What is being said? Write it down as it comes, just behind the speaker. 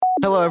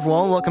Hello,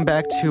 everyone. Welcome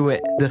back to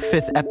the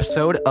 5th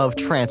episode of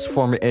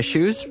Transformer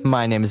Issues.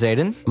 My name is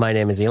Aiden. My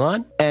name is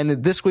Elon.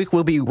 And this week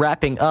we'll be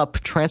wrapping up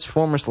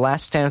Transformers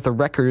Last Stand of the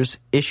Wreckers,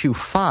 Issue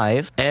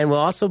 5. And we'll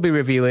also be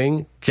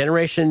reviewing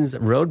Generations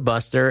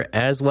Roadbuster,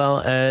 as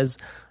well as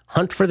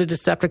Hunt for the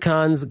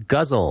Decepticons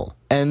Guzzle.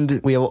 And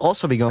we will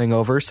also be going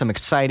over some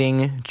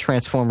exciting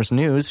Transformers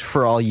news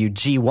for all you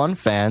G1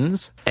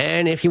 fans.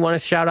 And if you want to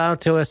shout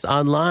out to us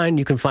online,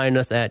 you can find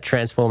us at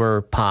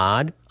Transformer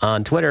Pod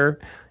on Twitter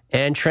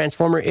and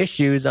Transformer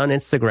Issues on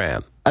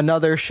Instagram.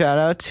 Another shout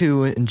out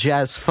to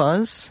Jazz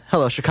Fuzz.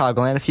 Hello,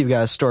 Chicagoland. If you've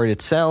got a story to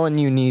tell and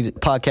you need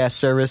podcast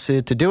service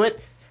to do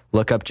it,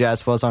 look up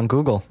Jazz Fuzz on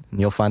Google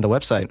and you'll find the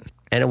website.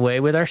 And away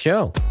with our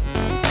show.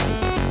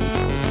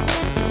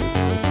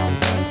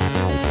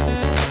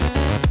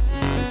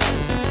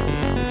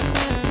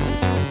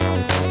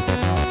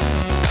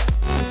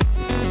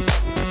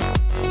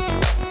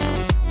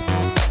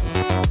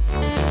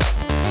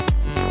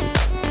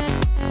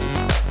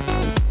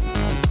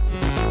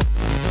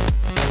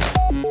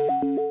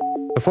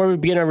 Before we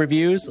begin our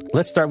reviews,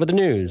 let's start with the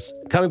news.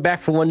 Coming back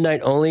for one night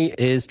only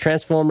is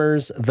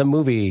Transformers the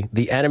Movie,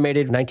 the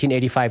animated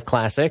 1985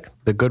 classic.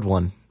 The good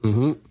one.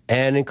 Mm-hmm.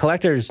 And in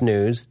collector's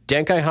news,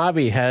 Denkai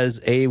Hobby has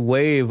a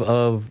wave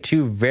of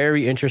 2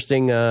 very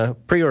interesting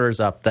pre-orders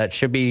up that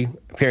should be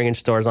appearing in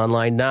stores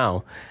online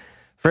now.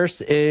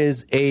 First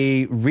is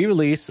a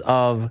re-release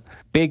of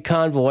Big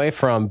Convoy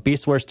from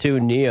Beast Wars 2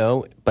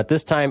 Neo, but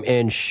this time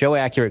in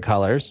show-accurate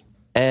colors.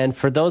 And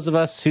for those of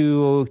us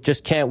who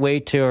just can't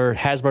wait to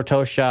Hasbro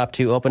Toe Shop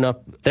to open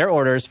up their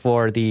orders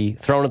for the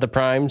Throne of the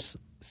Primes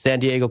San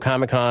Diego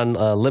Comic-Con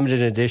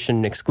limited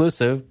edition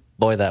exclusive,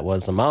 boy, that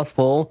was a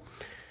mouthful,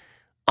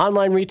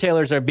 online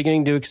retailers are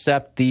beginning to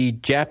accept the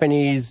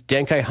Japanese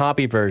Denkai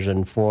Hobby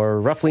version for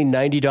roughly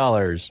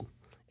 $90,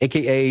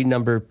 a.k.a.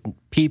 number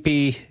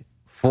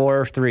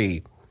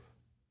PP43.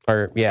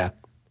 Or, yeah.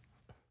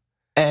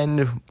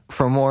 And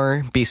for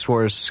more Beast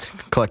Wars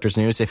collector's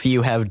news, if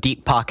you have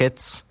deep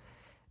pockets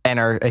and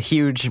are a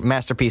huge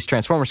Masterpiece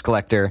Transformers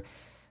collector,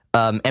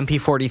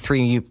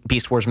 MP43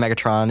 Beast Wars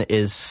Megatron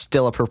is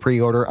still up for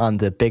pre-order on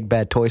the Big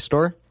Bad Toy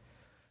Store.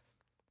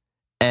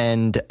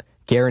 And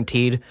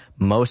guaranteed,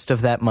 most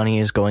of that money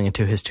is going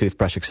into his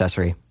toothbrush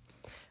accessory.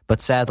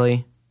 But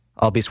sadly,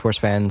 all Beast Wars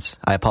fans,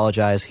 I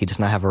apologize, he does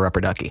not have a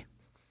rubber ducky.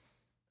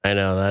 I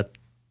know that.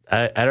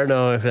 I don't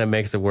know if that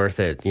makes it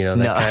worth it. You know,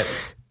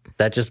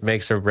 that just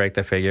makes or break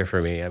the figure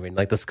for me. I mean,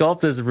 like, the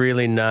sculpt is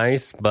really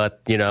nice,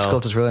 but, you know... The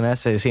sculpt is really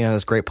nice. You know, it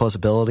has great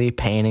posability.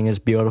 Painting is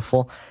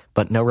beautiful,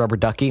 but no rubber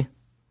ducky.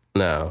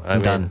 No.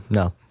 I'm done.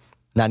 No.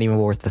 Not even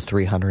worth the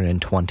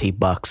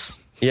 $320.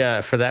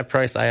 Yeah, for that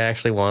price, I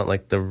actually want,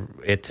 like,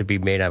 it to be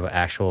made out of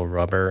actual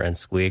rubber and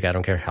squeak. I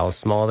don't care how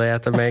small they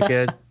have to make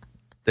it.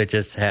 It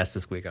just has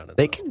to squeak on it.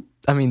 They can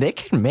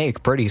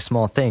make pretty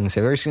small things.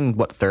 Have you ever seen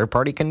what Third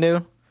Party can do?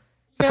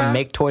 You have to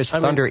make toys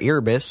Thunder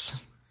Erebus.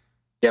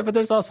 Yeah, but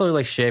there's also,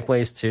 like,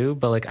 Shapeways, too.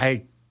 But, like,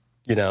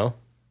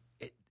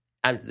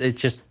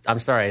 it's just, I'm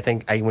sorry. I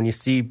think when you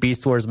see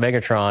Beast Wars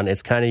Megatron,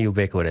 it's kind of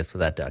ubiquitous with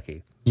that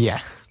ducky.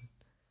 Yeah.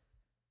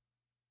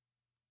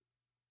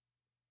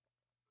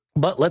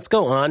 But let's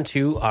go on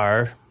to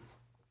our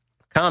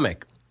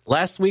comic.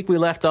 Last week we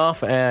left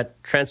off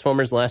at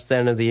Transformers Last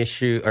Stand of the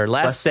Issue, or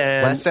Last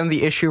Stand of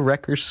the Issue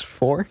Wreckers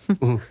 4.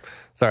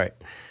 Sorry.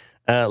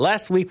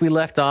 Last week we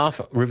left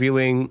off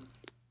reviewing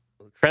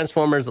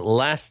Transformers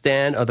Last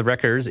Stand of the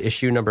Wreckers,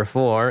 issue number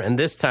 4, and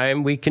this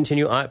time we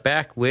continue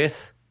back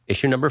with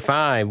issue number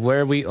 5,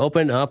 where we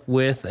open up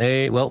with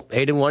Aiden,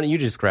 why don't you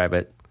describe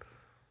it?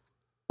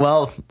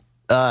 Well,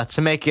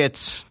 to make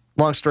it,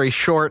 long story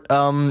short,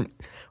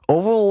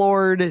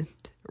 Overlord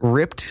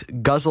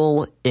ripped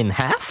Guzzle in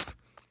half?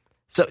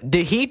 So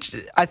did he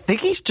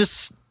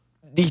just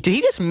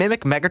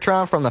mimic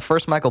Megatron from the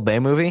first Michael Bay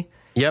movie?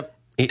 Yep.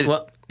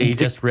 He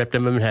just ripped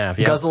him in half.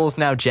 Yep. Guzzle is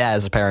now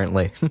Jazz,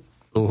 apparently.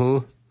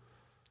 Mm-hmm.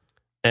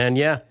 And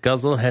yeah,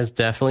 Guzzle has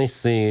definitely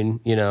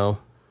seen, you know,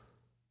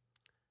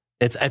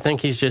 I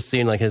think he's just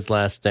seen, like, his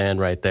last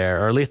stand right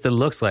there, or at least it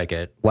looks like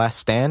it. Last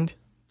Stand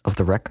of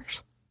the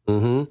Wreckers?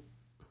 Mm-hmm.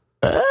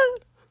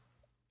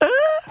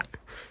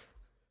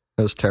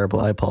 That was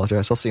terrible. I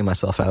apologize. I'll see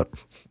myself out.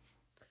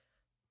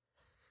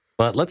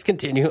 But let's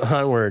continue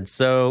onward.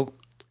 So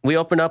we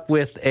open up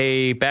with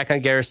back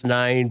on Garrus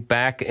 9,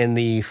 back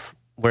in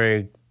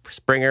where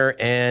Springer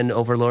and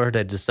Overlord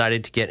had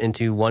decided to get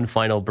into one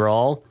final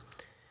brawl.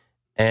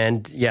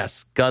 And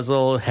yes,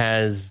 Guzzle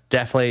has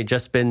definitely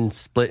just been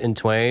split in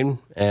twain,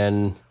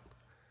 and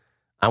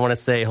I want to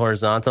say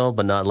horizontal,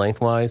 but not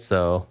lengthwise,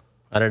 so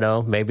I don't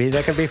know. Maybe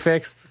that can be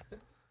fixed?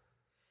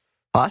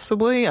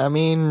 Possibly. I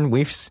mean,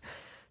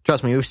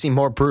 trust me, we've seen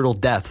more brutal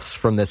deaths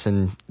from this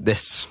in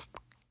this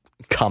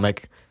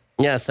comic.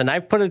 Yes, and I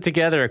put it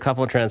together a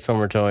couple of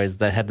Transformer toys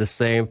that had the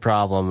same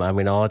problem. I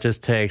mean, all it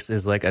just takes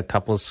is like a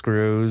couple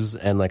screws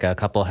and like a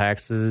couple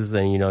hexes,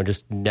 and, you know,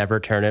 just never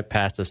turn it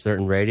past a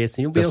certain radius,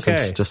 and you'll be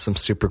okay. Just some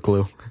super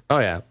glue. Oh,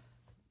 yeah.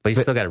 But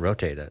you still got to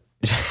rotate it.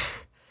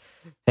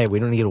 Hey, we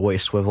don't need a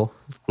waist swivel.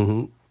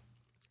 Mm-hmm.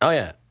 Oh,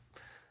 yeah.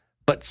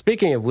 But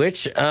speaking of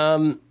which,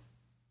 oh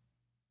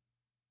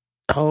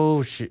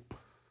shit,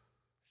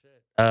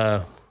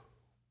 I'm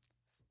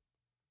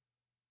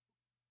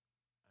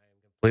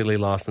completely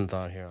lost in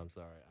thought here. I'm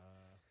sorry.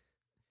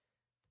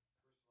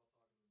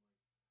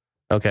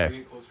 Okay.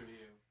 Bring it closer to you.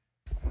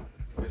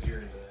 Because you're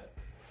into that.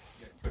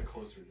 Yeah, put it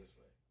closer this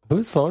way.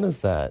 Whose phone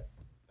is that?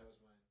 That was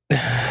mine.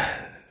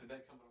 Did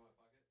that come out of my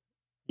pocket?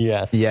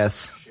 Yes.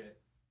 Yes. Shit.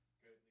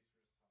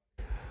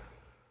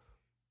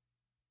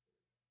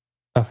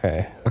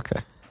 Okay.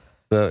 Okay.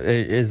 So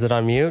is it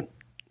on mute?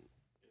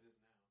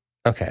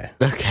 Okay.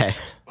 Okay.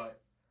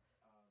 But,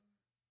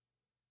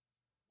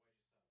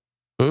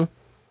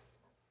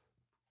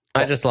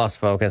 I just lost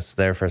focus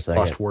there for a second.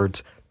 Lost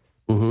words.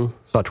 Mm-hmm.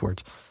 Such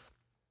words.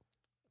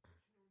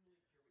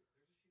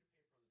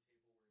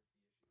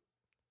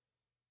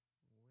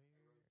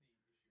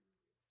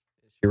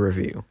 Your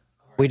review.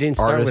 We didn't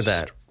start with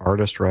that.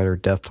 Artist, writer,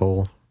 death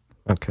toll.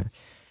 Okay.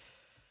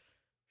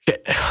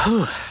 Shit.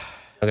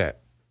 Okay.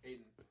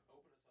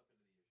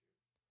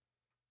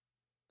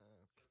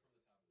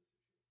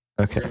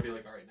 Okay. we're going to be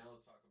like, all right, now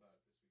let's talk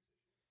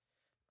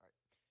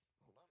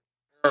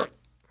about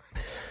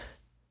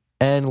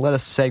And let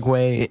us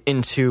segue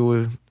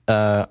into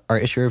our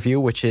issue review,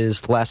 which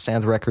is The Last Stand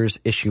of the Wreckers,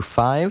 issue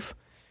 5,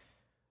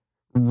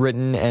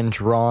 written and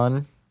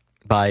drawn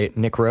by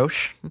Nick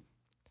Roche.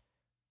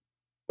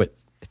 Wait,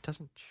 it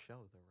doesn't show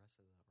the rest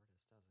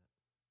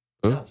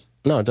of the artist, does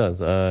it? No, it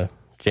does.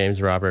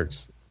 James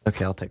Roberts.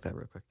 Okay, I'll take that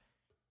real quick.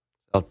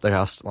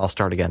 I'll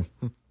start again.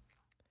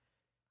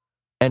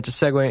 And to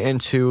segue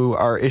into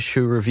our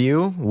issue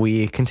review,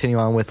 we continue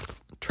on with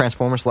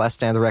Transformers: Last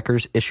Stand of the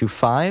Wreckers, issue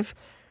 5,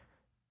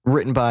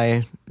 written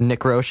by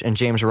Nick Roche and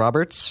James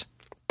Roberts,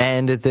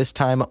 and this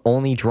time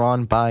only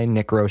drawn by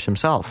Nick Roche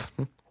himself.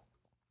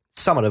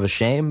 Somewhat of a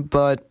shame,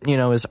 but,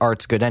 his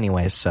art's good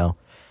anyways, so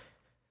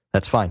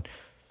that's fine.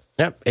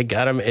 Yep, it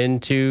got him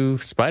into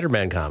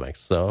Spider-Man comics,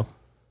 so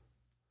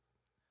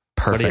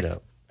Perfect. what do you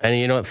know? And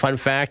you know what, fun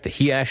fact,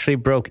 he actually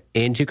broke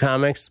into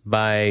comics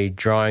by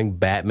drawing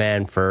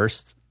Batman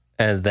first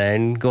and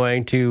then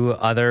going to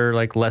other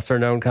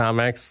lesser-known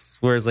comics,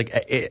 whereas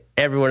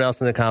everyone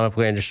else in the comic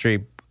book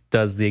industry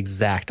does the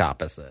exact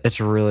opposite. It's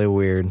really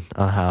weird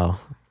how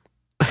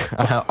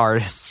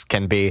artists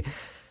can be.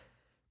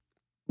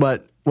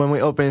 But when we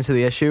open into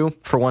the issue,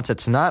 for once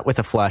it's not with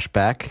a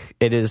flashback.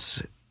 It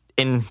is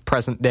in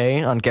present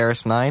day on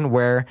Garrus 9,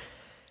 where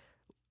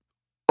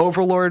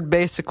Overlord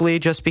basically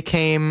just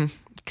became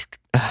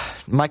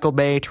Michael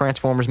Bay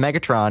Transformers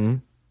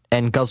Megatron,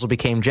 and Guzzle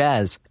became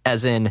Jazz,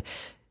 as in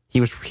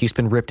he's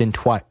been ripped in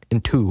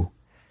two.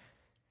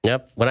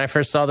 Yep. When I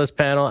first saw this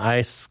panel,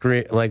 I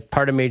screamed,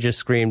 part of me just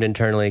screamed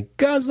internally,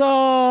 Guzzle!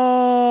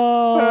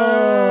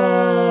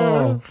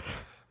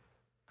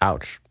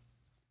 Ouch.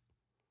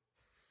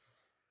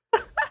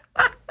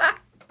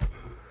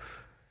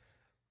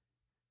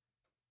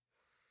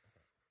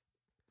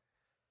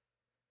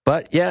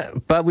 But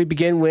we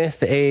begin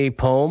with a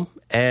poem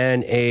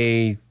and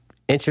a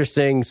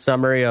interesting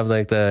summary of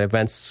the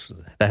events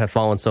that have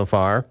fallen so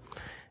far.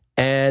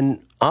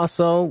 And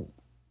also,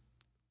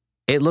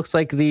 it looks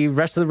like the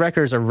rest of the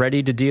Wreckers are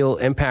ready to deal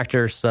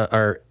Overlord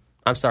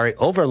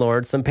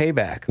some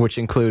payback. Which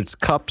includes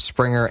Cup,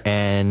 Springer,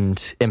 and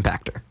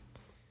Impactor.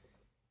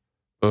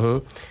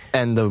 Mm-hmm.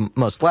 And the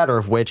most latter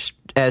of which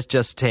has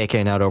just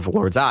taken out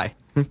Overlord's eye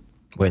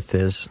with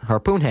his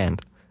harpoon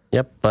hand.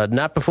 Yep, but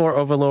not before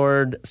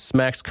Overlord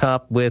smacks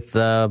Cup with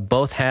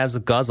both halves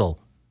of Guzzle.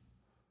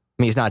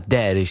 I mean, he's not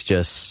dead. He's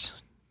just...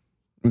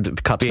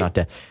 Cup's not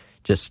dead.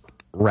 Just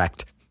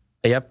wrecked.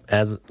 Yep,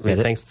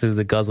 thanks to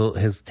the Guzzle,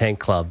 his tank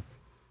club.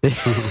 Then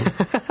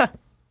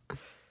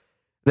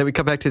we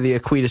come back to the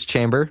Aquitas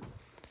chamber,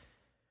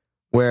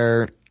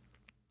 where,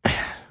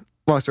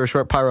 long story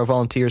short, Pyro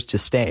volunteers to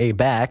stay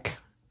back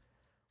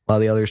while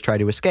the others try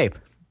to escape.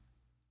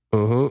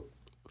 Mm-hmm.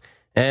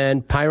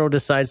 And Pyro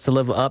decides to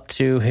live up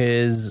to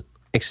his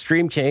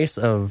extreme chase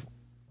of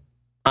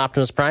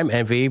Optimus Prime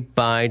Envy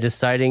by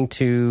deciding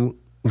to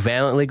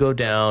valiantly go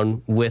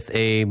down with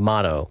a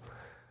motto,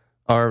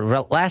 or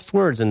last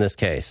words in this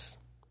case.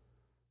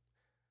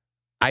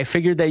 I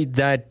figured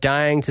that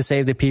dying to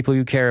save the people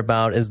you care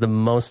about is the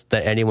most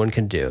that anyone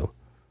can do.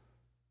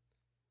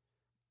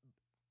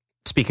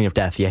 Speaking of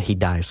death, yeah, he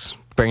dies,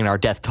 bringing our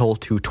death toll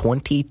to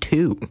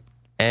 22.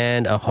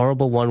 And a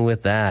horrible one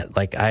with that.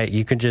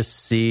 You could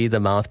just see the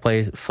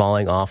mouthplate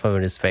falling off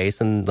of his face,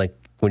 and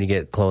when you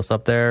get close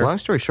up there. Long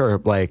story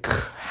short,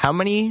 how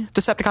many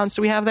Decepticons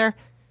do we have there?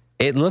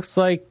 It looks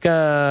like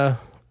a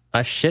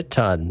shit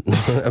ton,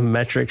 a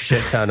metric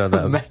shit ton of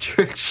them. A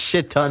metric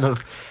shit ton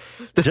of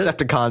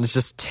Decepticons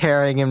just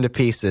tearing him to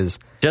pieces.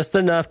 Just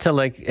enough to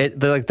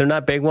they're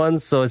not big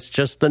ones, so it's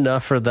just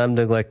enough for them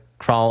to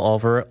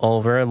crawl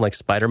over him like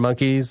spider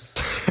monkeys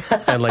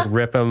and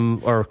rip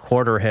him or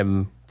quarter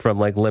him from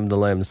limb to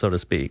limb, so to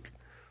speak,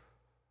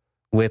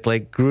 with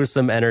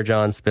gruesome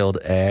energon spilled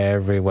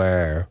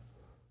everywhere.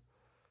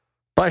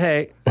 But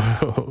hey.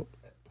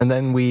 And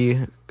then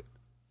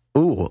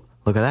look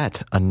at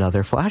that,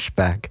 another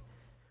flashback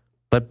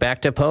But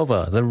back to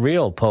Pova, the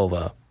real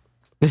Pova.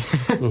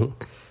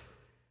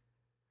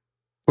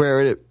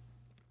 Where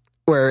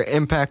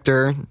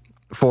Impactor,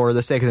 for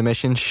the sake of the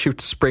mission,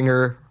 shoots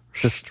Springer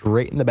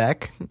straight in the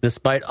back.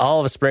 Despite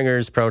all of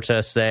Springer's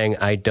protests saying,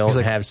 I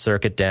don't have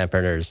circuit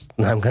dampeners.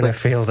 I'm going to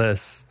feel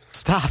this.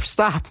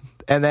 Stop.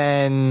 And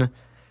then,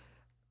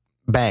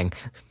 bang.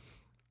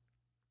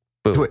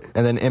 Boom.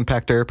 And then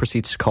Impactor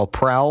proceeds to call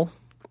Prowl.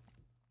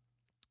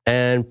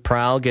 And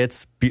Prowl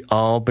gets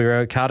all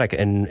bureaucratic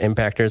in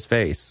Impactor's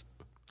face.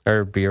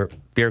 Or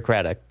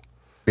bureaucratic.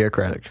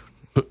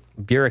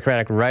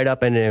 Bureaucratic right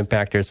up into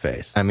Impactor's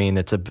face. I mean,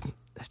 it's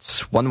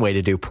one way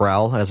to do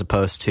Prowl as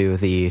opposed to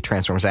the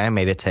Transformers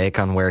animated take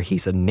on where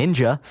he's a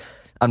ninja.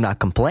 I'm not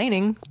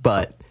complaining,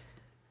 but...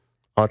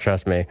 Oh,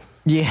 trust me.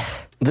 Yeah.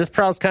 This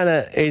Prowl's kind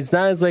of... He's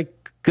not as,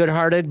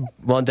 good-hearted.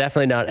 Well,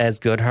 definitely not as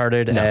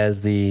good-hearted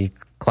as the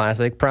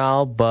classic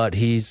Prowl, but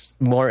he's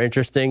more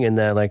interesting in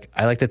that,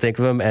 I like to think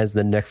of him as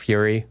the Nick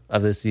Fury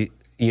of this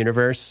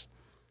universe.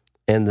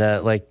 And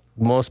that,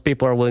 most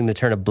people are willing to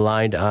turn a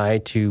blind eye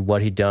to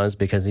what he does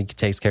because he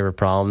takes care of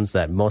problems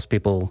that most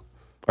people...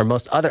 or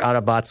most other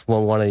Autobots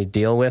won't want to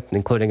deal with,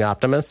 including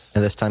Optimus.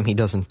 And this time he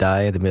doesn't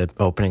die at the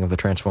mid-opening of the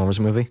Transformers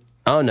movie?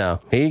 Oh, no.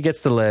 He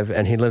gets to live,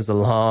 and he lives a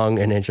long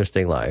and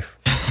interesting life.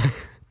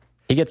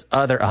 He gets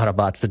other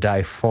Autobots to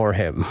die for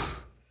him.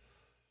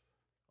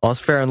 All's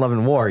fair in love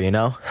and war, you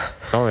know?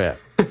 Oh, yeah.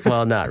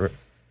 Well, not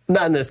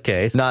in this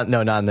case. Not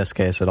in this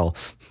case at all.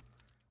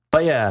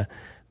 But, yeah.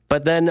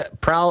 But then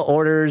Prowl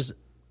orders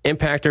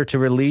Impactor to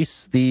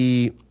release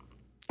the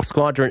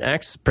Squadron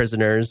X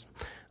prisoners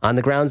on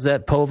the grounds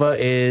that Pova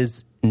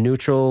is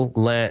neutral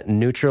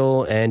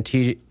and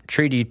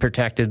treaty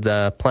protected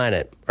the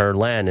planet, or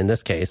land in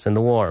this case, in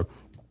the war.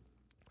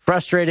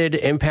 Frustrated,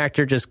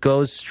 Impactor just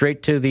goes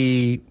straight to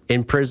the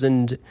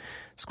imprisoned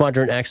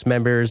Squadron X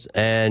members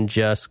and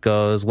just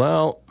goes,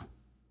 well,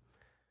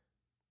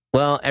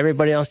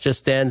 everybody else just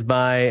stands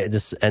by,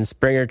 and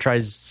Springer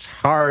tries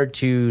hard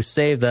to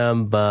save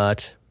them,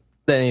 but...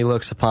 Then he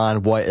looks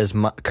upon what is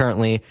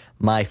currently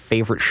my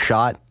favorite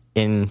shot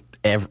in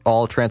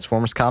all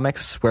Transformers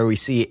comics, where we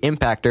see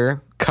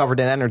Impactor covered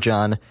in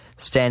Energon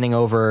standing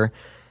over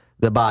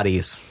the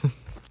bodies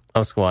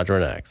of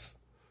Squadron X.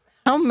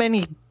 How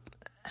many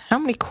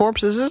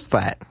corpses is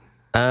that?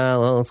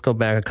 Well, let's go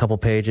back a couple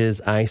pages.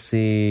 I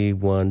see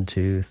 1,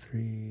 2,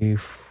 3,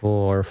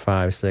 4,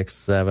 5, 6,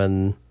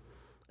 7,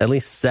 at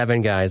least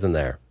 7 guys in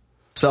there.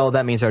 So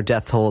that means our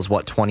death toll is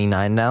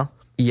 29 now?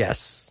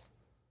 Yes.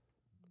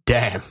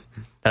 Damn.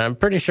 And I'm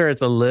pretty sure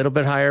it's a little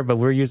bit higher, but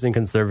we're using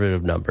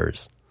conservative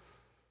numbers.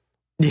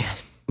 Yeah.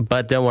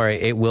 But don't worry,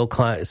 it will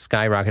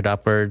skyrocket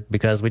upward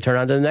because we turn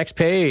on to the next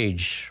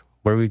page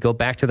where we go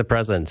back to the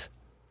present.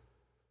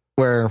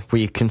 Where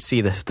we can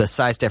see the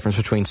size difference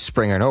between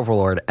Springer and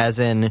Overlord, as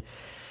in,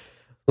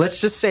 let's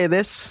just say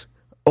this,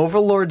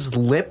 Overlord's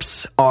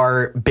lips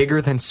are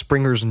bigger than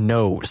Springer's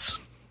nose.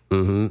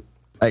 Mm-hmm.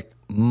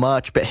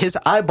 Much, but his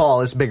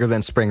eyeball is bigger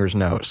than Springer's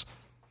nose.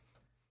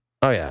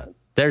 Oh, yeah.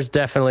 There's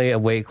definitely a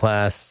weight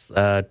class.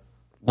 To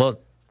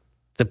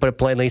put it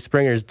plainly,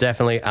 Springer's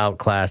definitely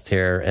outclassed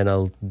here in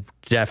a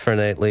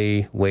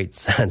definitely weight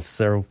sense,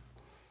 or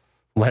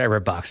whatever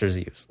boxers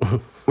use.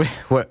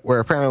 where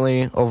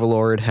apparently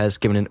Overlord has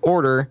given an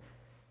order,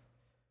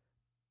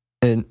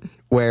 and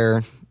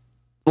where,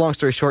 long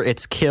story short,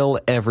 it's kill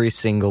every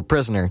single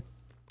prisoner.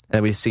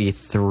 And we see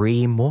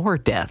 3 more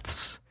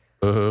deaths.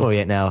 Mm-hmm. What we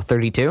get now,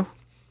 32?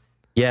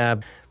 Yeah.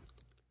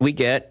 We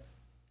get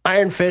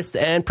Iron Fist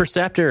and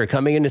Perceptor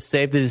coming in to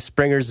save the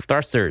Springer's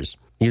thrusters,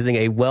 using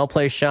a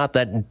well-placed shot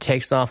that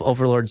takes off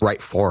Overlord's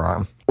right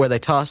forearm, where they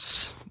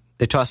toss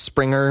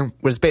Springer,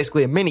 what is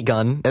basically a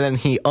minigun, and then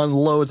he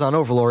unloads on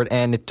Overlord,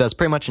 and it does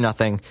pretty much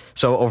nothing,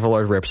 so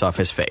Overlord rips off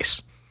his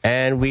face.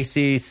 And we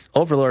see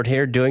Overlord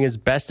here doing his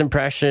best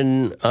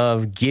impression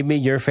of Give Me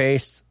Your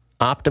Face,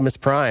 Optimus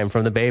Prime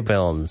from the Bay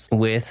films,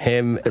 with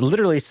him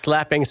literally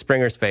slapping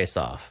Springer's face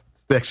off.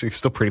 It's actually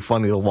still pretty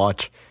funny to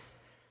watch.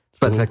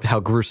 Despite the fact how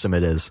gruesome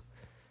it is.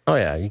 Oh,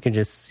 yeah. You can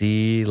just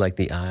see,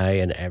 the eye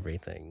and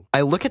everything.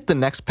 I look at the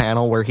next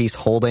panel where he's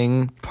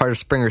holding part of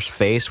Springer's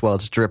face while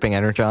it's dripping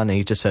Energon, and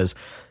he just says,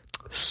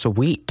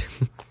 "Sweet."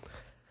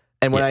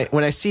 And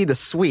when I see the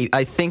sweet,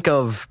 I think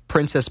of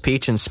Princess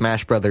Peach and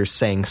Smash Brothers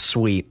saying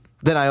 "sweet."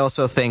 Then I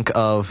also think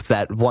of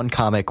that one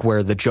comic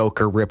where the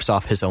Joker rips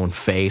off his own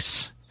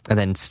face and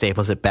then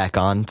staples it back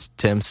on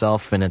to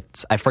himself. And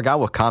I forgot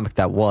what comic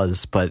that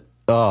was, but,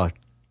 oh,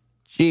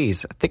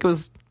 geez. I think it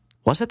was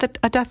it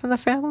A Death in the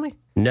Family?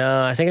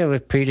 No, I think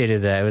it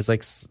predated that. It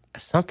was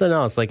something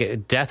else.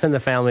 Death in the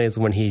Family is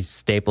when he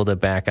stapled it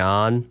back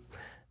on.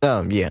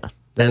 Oh, yeah.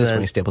 That is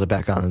when he stapled it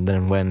back on. And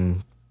then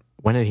when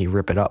did he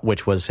rip it up?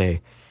 Which was a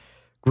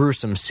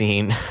gruesome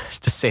scene,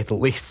 to say the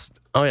least.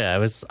 Oh, yeah. It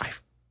was...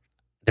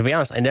 to be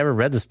honest, I never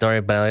read the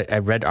story, but I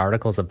read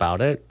articles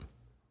about it.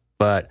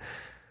 But,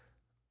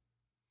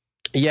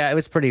 yeah, it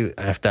was pretty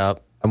effed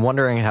up. I'm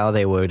wondering how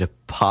they would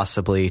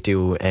possibly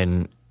do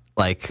a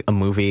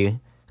movie,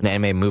 an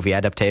anime movie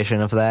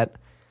adaptation of that.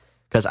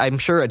 Because I'm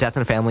sure A Death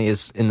in the Family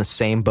is in the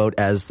same boat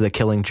as The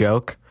Killing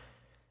Joke,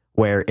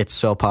 where it's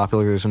so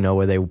popular there's no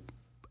way they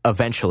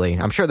eventually,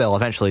 I'm sure they'll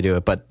eventually do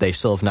it, but they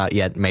still have not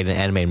yet made an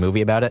animated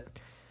movie about it.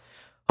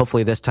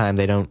 Hopefully this time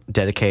they don't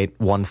dedicate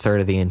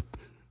 1/3 of the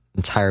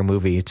entire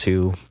movie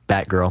to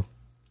Batgirl.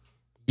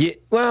 Yeah,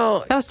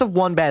 well, That was the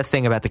one bad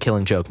thing about The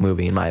Killing Joke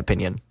movie, in my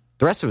opinion.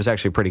 The rest of it was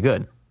actually pretty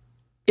good.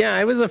 yeah,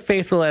 it was a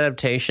faithful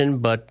adaptation,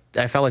 but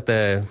I felt like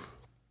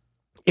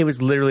it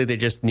was literally they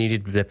just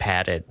needed to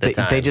pad it.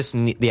 They just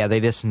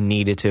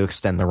needed to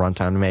extend the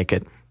runtime to make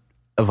it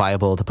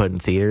viable to put in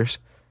theaters.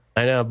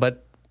 I know,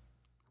 but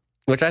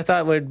which I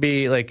thought would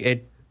be like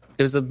it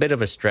was a bit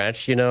of a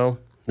stretch, you know.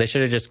 They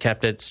should have just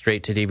kept it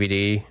straight to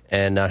DVD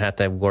and not have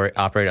to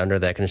operate under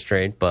that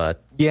constraint.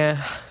 But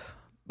Yeah,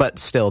 but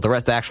still,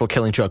 the actual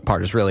Killing Joke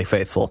part is really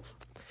faithful,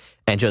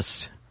 and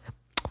just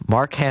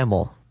Mark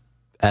Hamill,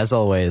 as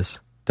always,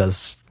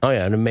 does. oh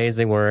yeah, an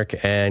amazing work,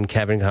 and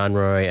Kevin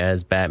Conroy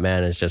as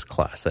Batman is just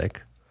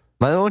classic.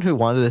 Am I the one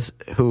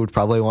who would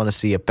probably want to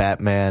see a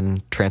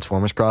Batman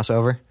Transformers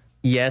crossover?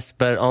 Yes,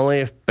 but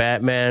only if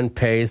Batman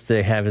pays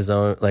to have his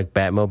own like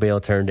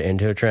Batmobile turned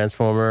into a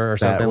Transformer or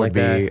something like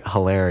that. That would be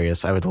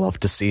hilarious. I would love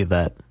to see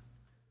that.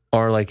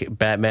 Or like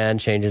Batman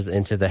changes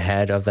into the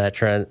head of that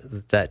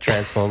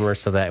Transformer,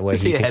 so that way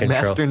Is he a can control.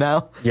 headmaster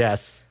now?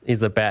 Yes,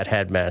 he's a Bat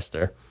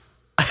headmaster.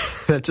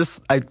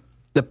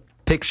 The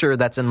picture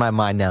that's in my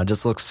mind now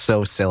just looks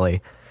so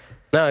silly.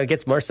 No, it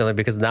gets more silly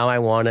because now I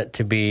want it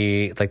to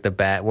be like the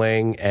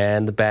Batwing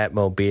and the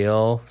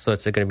Batmobile, so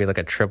it's going to be like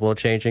a triple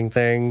changing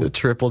thing. The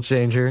triple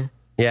changer.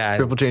 Yeah,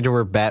 Triple changer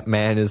where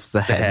Batman is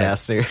the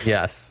headmaster.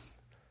 Yes,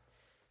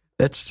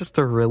 That's just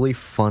a really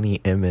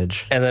funny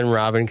image. and then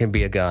Robin can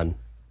be a gun.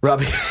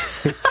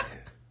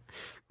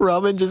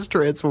 Robin just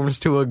transforms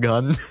to a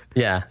gun.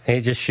 Yeah,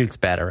 he just shoots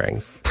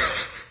batarangs.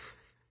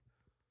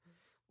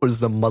 What is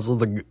the muzzle?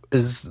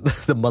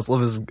 The muzzle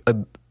of his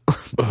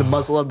the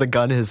muzzle of the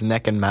gun his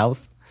neck and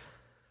mouth?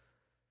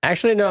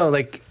 Actually, no.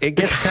 Like it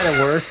gets kind of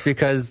worse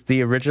because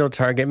the original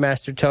Target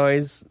Master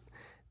toys,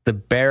 the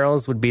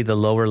barrels would be the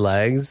lower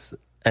legs,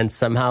 and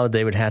somehow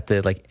they would have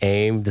to like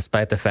aim,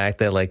 despite the fact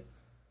that like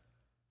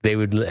they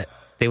would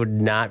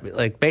not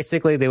like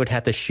basically they would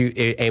have to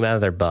aim out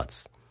of their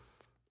butts.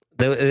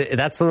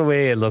 That's the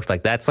way it looked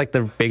like. That's like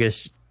the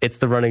biggest. It's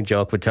the running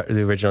joke with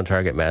the original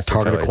Target Master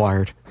Target toys.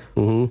 acquired.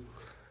 Mm-hmm.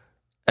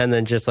 And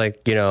then just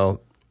like, you know,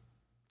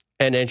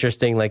 an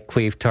interesting like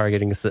queef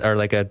targeting or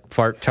like a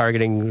fart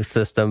targeting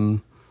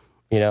system,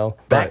 you know.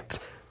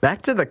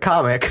 Back to the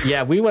comic.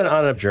 Yeah, we went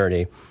on a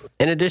journey.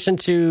 In addition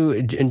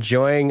to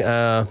enjoying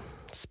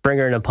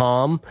Springer in a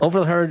palm,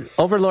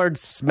 Overlord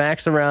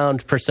smacks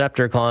around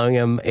Perceptor, calling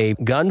him a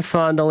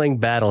gun-fondling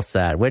battle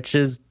sat, which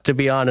is, to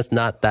be honest,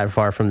 not that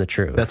far from the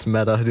truth. That's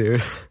meta, dude.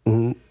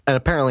 Mm-hmm. And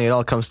apparently it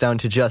all comes down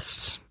to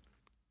just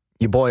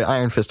your boy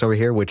Iron Fist over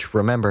here, which,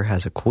 remember,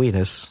 has a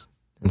Quetus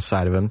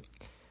inside of him.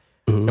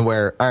 Mm-hmm. And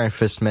where Iron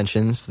Fist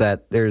mentions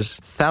that there's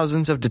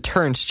thousands of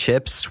deterrence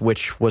chips,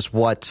 which was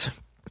what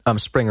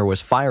Springer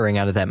was firing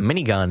out of that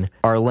minigun,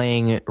 are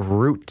laying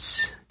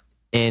roots,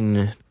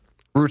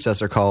 as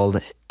they're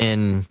called,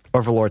 in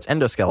Overlord's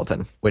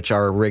endoskeleton, which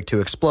are rigged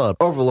to explode.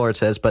 Overlord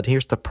says, but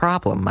here's the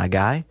problem, my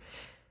guy.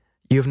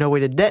 You have no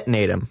way to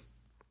detonate them.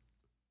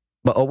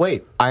 But oh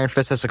wait, Iron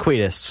Fist has a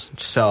Quetus,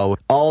 so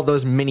all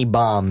those mini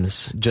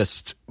bombs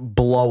just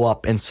blow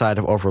up inside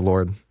of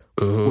Overlord,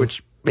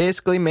 which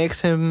basically makes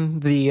him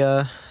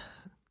the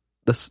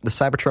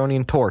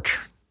Cybertronian Torch.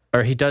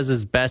 Or he does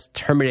his best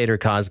Terminator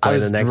cosplay. I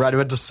was right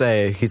about to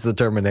say he's the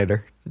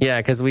Terminator. Yeah,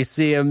 because we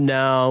see him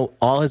now,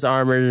 all his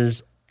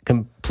armor's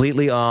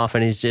completely off,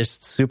 and he's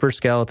just super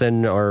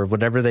skeleton, or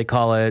whatever they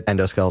call it.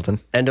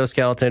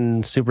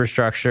 Endoskeleton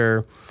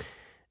superstructure.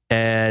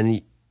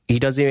 And he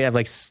doesn't even have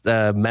like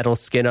metal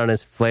skin on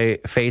his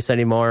face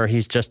anymore.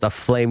 He's just a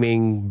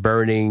flaming,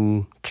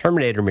 burning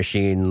Terminator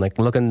machine, like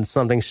looking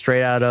something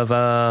straight out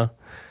of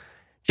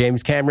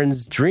James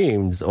Cameron's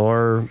Dreams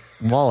or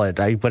Wallet,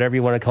 whatever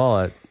you want to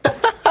call it.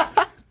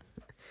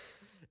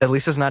 At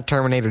least it's not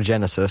Terminator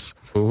Genesis.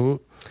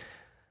 Mm-hmm.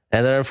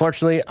 And then,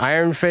 unfortunately,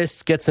 Iron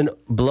Fist gets a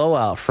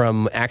blowout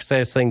from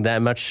accessing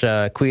that much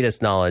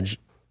Quetus knowledge.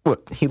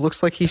 What? He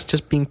looks like he's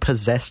just being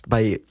possessed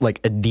by like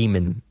a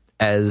demon,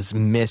 as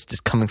mist is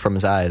coming from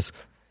his eyes.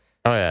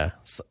 Oh yeah,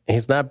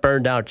 he's not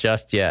burned out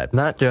just yet.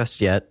 Not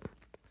just yet.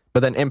 But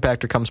then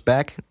Impactor comes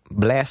back,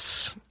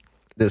 blasts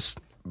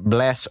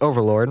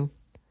Overlord.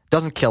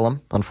 Doesn't kill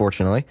him,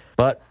 unfortunately.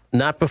 But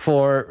not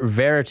before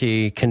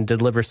Verity can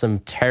deliver some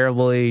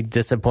terribly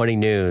disappointing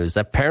news.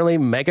 Apparently,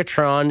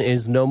 Megatron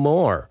is no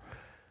more.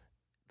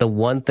 The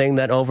one thing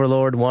that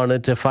Overlord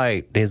wanted to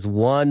fight, the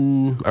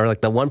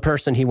one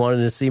person he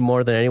wanted to see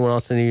more than anyone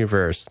else in the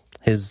universe,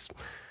 his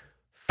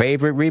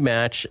favorite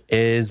rematch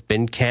is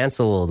been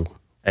canceled,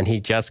 and he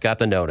just got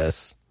the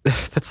notice.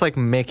 That's like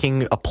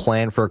making a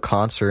plan for a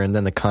concert and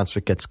then the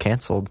concert gets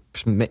canceled.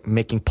 Just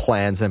making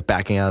plans and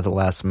backing out at the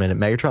last minute.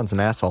 Megatron's an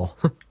asshole.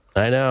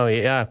 I know,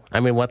 yeah. I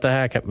mean, what the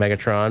heck,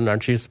 Megatron?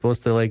 Aren't you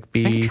supposed to like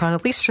be... Megatron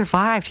at least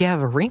survived. You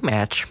have a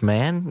rematch,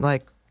 man.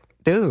 Like,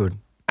 dude.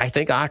 I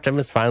think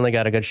Optimus finally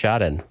got a good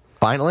shot in.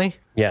 Finally?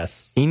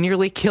 Yes. He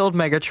nearly killed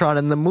Megatron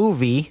in the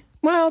movie.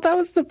 Well, that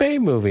was the Bay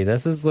movie.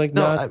 This is like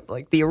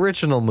Like the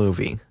original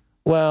movie.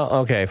 Well,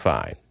 okay,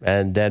 fine.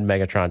 And then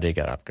Megatron did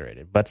get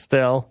upgraded. But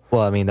still.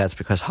 Well, I mean, that's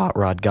because Hot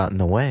Rod got in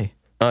the way.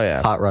 Oh,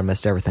 yeah. Hot Rod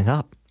messed everything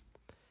up.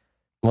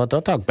 Well,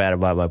 don't talk bad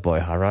about my boy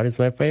Hot Rod. He's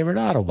my favorite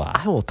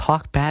Autobot. I will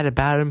talk bad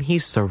about him.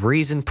 He's the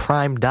reason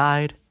Prime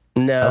died.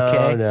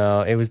 No,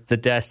 no. It was the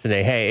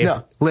destiny. Hey.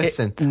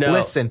 Listen. No,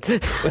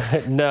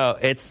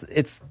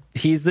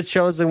 he's the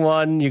chosen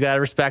one. You got to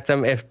respect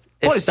him. If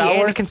What is he, Star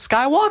Wars, Anakin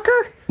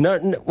Skywalker?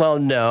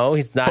 No,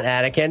 he's not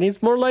Anakin.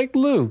 He's more like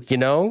Luke,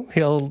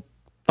 He'll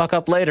fuck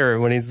up later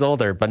when he's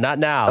older, but not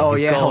now. Oh,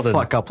 he's yeah, golden.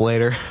 he'll fuck up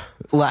later.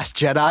 Last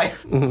Jedi.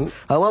 Mm-hmm.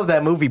 I love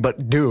that movie,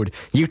 but dude,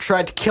 you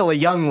tried to kill a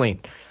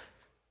youngling.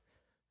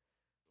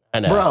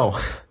 I know. Bro.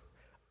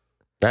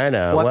 I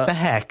know. What the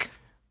heck?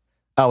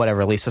 Oh,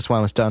 whatever. At least this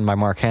one was done by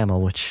Mark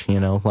Hamill, which,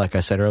 like I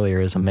said earlier,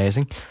 is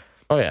amazing.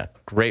 Oh, yeah.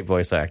 Great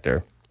voice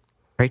actor.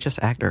 Great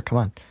actor. Come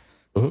on.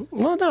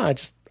 Mm-hmm. Well, no,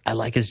 I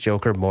like his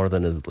Joker more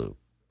than his Luke.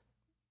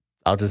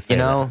 I'll just say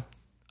that.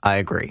 I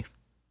agree.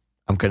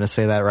 I'm going to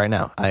say that right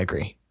now. I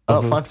agree.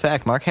 Oh, fun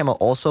fact. Mark Hamill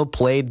also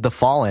played the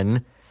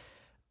Fallen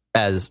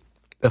in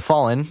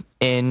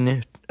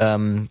the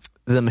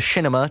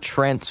Machinima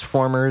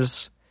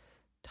Transformers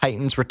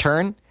Titans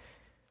Return.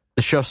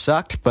 The show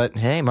sucked, but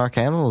hey, Mark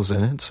Hamill's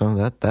in it,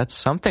 so that's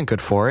something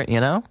good for it,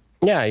 Yeah,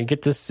 you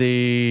get to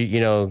see,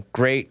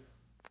 great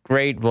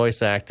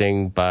voice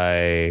acting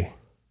by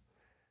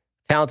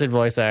talented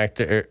voice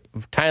actor,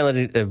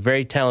 a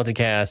very talented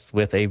cast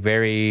with a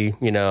very,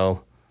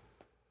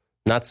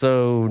 not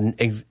so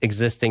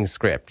existing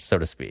script, so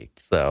to speak.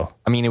 So,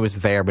 I mean, it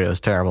was there, but it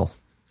was terrible.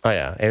 Oh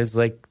yeah, it was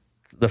like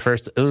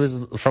it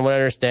was, from what I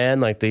understand,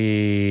 like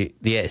the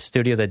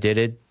studio that did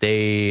it,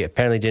 they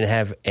apparently didn't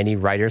have any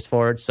writers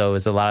for it, so it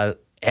was a lot of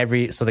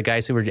so the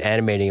guys who were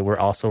animating it were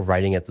also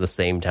writing at the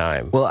same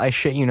time. Well, I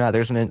shit you not,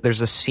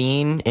 there's a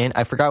scene in,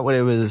 I forgot what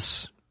it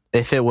was,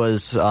 if it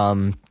was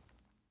Combiner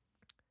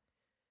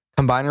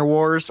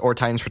Wars or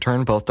Titans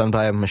Return, both done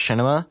by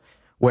Machinima,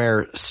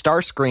 where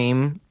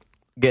Starscream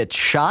gets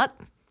shot,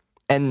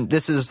 and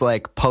this is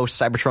like post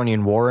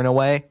Cybertronian War in a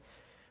way,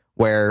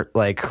 where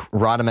like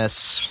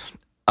Rodimus,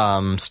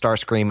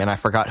 Starscream, and I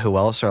forgot who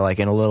else are like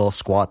in a little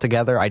squad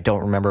together. I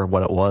don't remember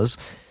what it was.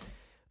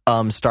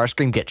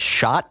 Starscream gets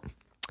shot,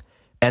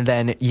 and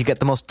then you get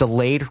the most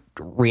delayed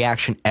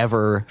reaction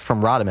ever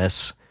from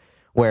Rodimus,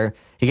 where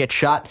he gets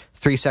shot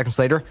 3 seconds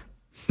later.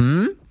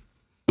 Damn.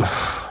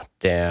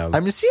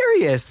 I'm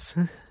serious.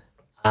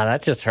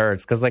 That just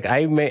hurts, because like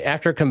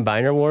after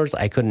Combiner Wars,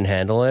 I couldn't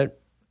handle it,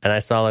 and I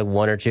saw like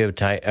one or two of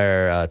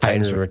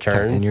Titans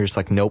Returns, and you're just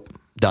like, nope,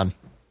 done.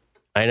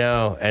 I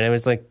know, and it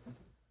was like,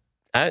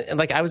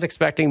 I was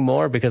expecting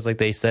more, because like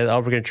they said,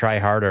 we're gonna try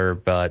harder,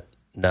 but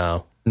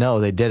no,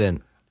 they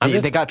didn't.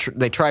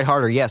 They tried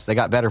harder. Yes, they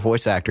got better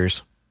voice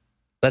actors.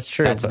 That's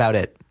true. That's about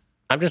it.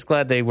 I'm just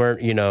glad they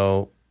weren't,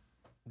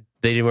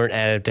 they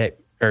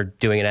weren't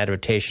doing an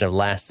adaptation of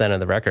Last Stand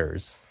of the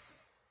Wreckers.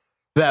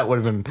 That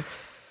would have been.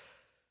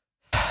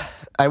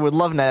 I would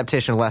love an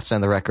adaptation of Last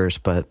Stand of the Wreckers,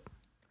 but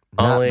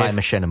not by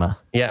Machinima.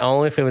 Yeah,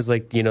 only if it was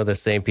like, the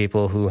same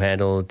people who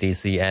handle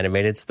DC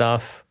animated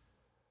stuff.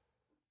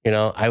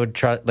 I would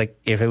try, like,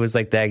 if it was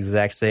like the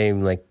exact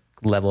same like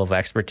level of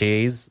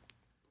expertise,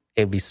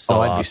 it'd be so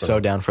awesome. I'd be so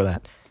down for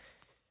that.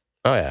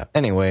 Oh yeah.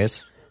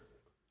 Anyways.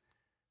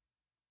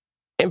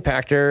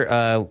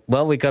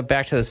 Impactor, we got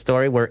back to the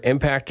story where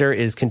Impactor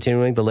is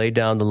continuing to lay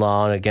down the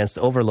law against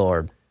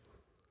Overlord.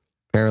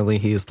 Apparently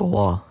he is the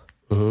law.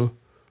 Mm-hmm.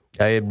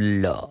 I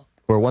am law.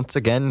 Where once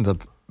again, the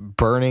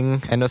burning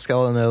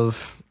endoskeleton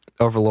of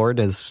Overlord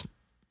is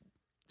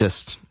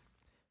just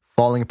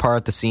falling apart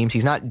at the seams.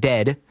 He's not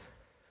dead.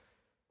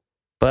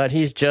 But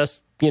he's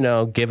just,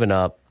 given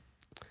up.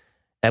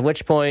 At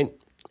which point,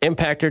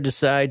 Impactor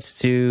decides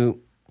to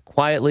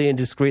quietly and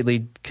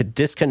discreetly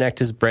disconnect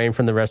his brain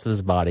from the rest of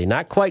his body.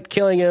 Not quite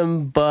killing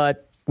him,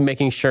 but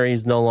making sure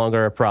he's no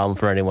longer a problem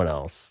for anyone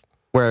else.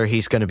 Where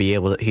he's going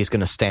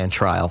to stand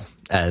trial,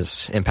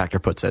 as Impactor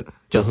puts it,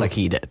 just like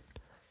he did.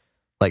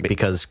 Like,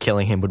 because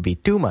killing him would be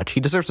too much. He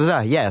deserves to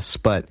die, yes,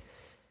 but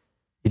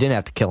you didn't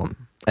have to kill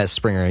him, as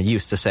Springer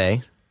used to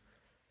say.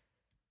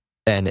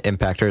 And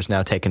Impactor is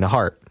now taken to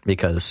heart,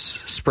 because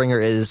Springer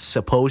is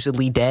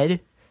supposedly dead.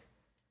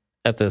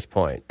 At this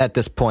point,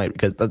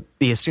 because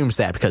he assumes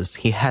that because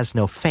he has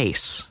no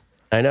face.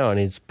 I know, and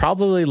he's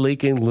probably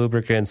leaking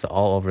lubricants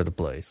all over the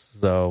place.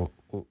 So,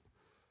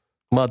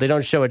 well, they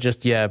don't show it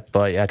just yet,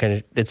 but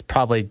it's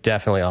probably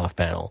definitely off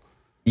panel.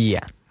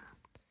 Yeah.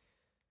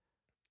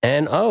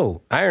 And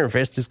Iron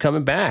Fist is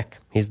coming back.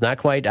 He's not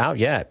quite out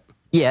yet.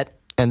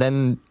 And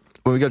then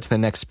when we go to the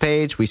next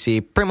page, we see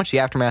pretty much the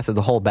aftermath of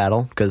the whole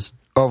battle, because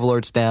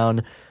Overlord's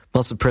down,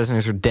 most of the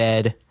prisoners are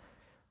dead,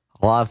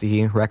 a lot of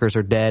the wreckers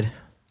are dead.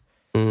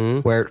 Mm-hmm.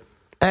 Where,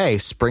 hey,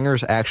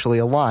 Springer's actually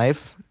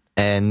alive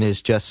and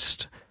is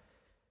just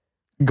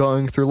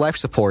going through life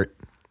support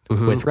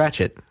with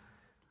Ratchet.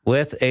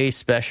 With a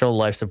special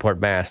life support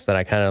mask that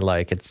I kind of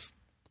like. It's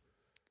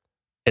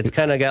It's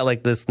kind of got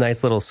like this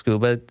nice little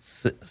scuba,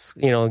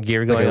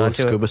 gear going on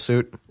to scuba it.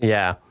 suit.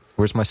 Yeah,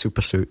 Where's my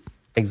super suit?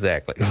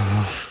 exactly.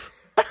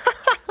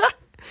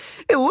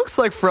 It looks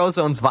like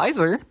Frozone's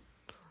visor.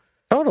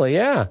 Totally,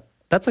 yeah.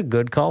 That's a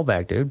good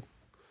callback, dude.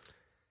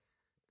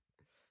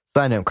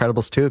 Side note,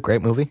 Incredibles 2,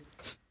 great movie.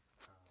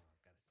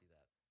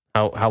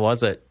 How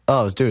was it?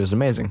 Oh, dude, it was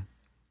amazing.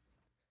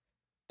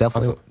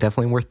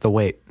 Definitely worth the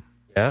wait.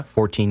 Yeah?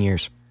 14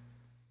 years.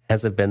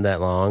 Has it been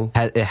that long?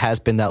 It has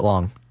been that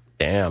long.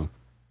 Damn.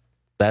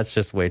 That's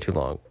just way too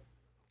long.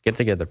 Get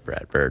together,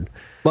 Brad Bird.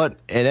 But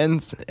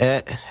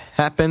it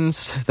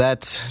happens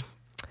that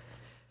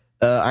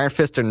Iron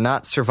Fist did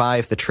not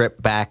survive the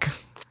trip back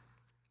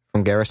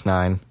from Garrus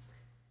 9.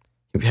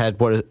 He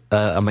had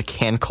a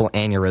mechanical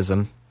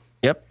aneurysm.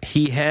 Yep.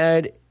 He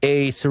had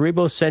a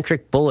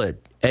cerebrocentric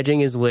bullet edging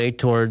his way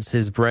towards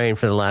his brain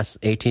for the last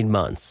 18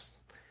 months.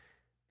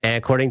 And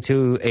according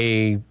to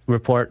a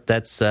report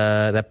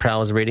that Prowl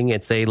was reading,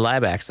 it's a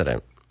lab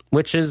accident,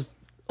 which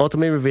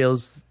ultimately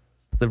reveals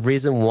the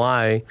reason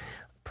why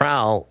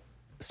Prowl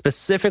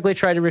specifically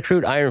tried to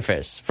recruit Iron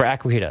Fist for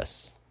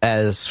Aquidus.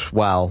 As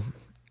well,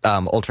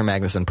 Ultra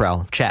Magnus and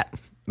Prowl chat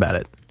about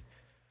it.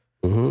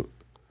 Mm-hmm.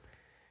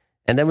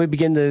 And then we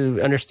begin to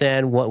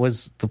understand what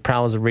was the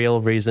Prowl's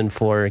real reason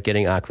for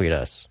getting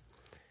Aquidus.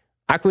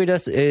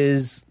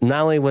 Aquidus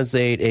not only was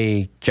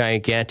a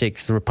gigantic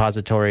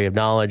repository of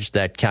knowledge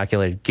that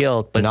calculated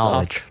guilt,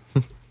 but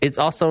it's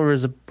also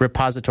a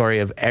repository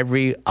of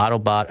every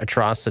Autobot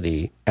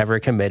atrocity ever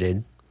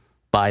committed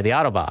by the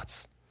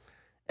Autobots.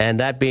 And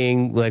that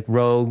being like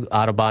rogue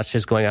Autobots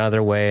just going out of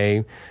their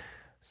way.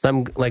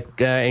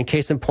 In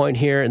case in point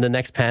here, in the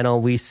next panel,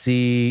 we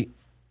see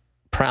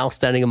Prowl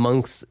standing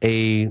amongst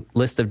a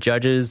list of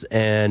judges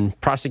and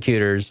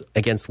prosecutors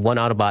against one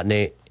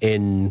Autobot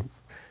in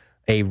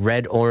a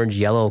red, orange,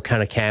 yellow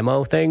kind of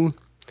camo thing,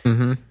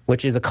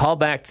 which is a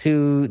callback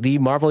to the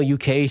Marvel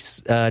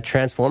UK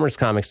Transformers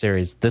comic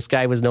series. This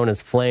guy was known as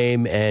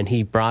Flame, and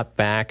he brought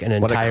back an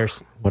entire...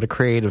 What a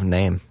creative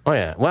name. Oh,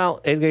 yeah. Well,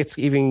 it gets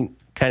even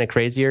kind of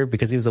crazier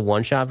because he was a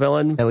one-shot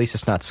villain. At least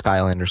it's not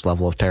Skylander's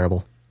level of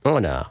terrible. Oh,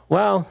 no.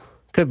 Well,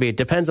 could be. It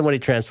depends on what he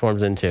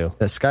transforms into.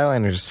 The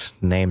Skylander's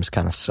names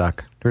kind of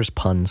suck. There's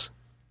puns.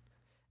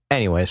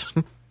 Anyways.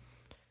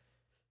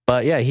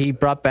 But yeah, he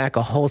brought back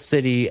a whole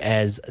city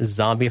as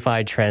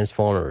zombified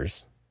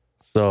Transformers.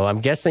 So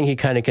I'm guessing he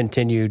kind of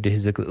continued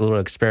his little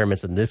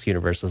experiments in this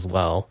universe as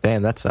well.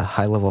 Damn, that's a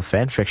high-level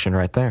fan fiction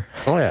right there.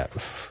 Oh, yeah.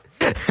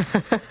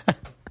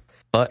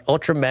 But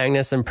Ultra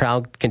Magnus and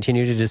Prowl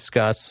continue to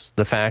discuss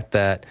the fact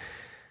that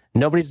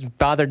nobody's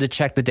bothered to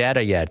check the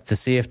data yet to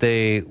see if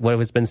what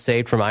has been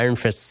saved from Iron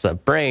Fist's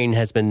brain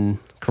has been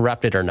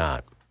corrupted or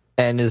not.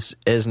 And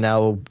is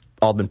now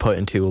all been put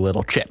into a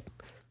little chip.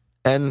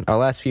 And our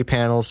last few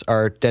panels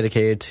are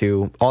dedicated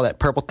to all that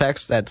purple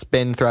text that's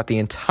been throughout the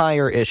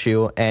entire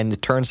issue, and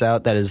it turns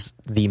out that is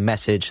the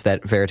message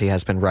that Verity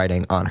has been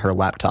writing on her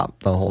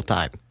laptop the whole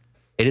time.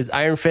 It is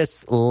Iron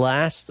Fist's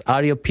last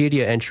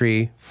Audiopedia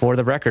entry for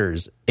the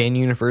Wreckers.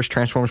 In-universe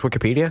Transformers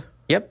Wikipedia?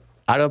 Yep,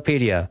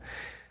 Audiopedia.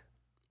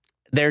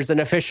 There's an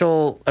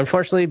official,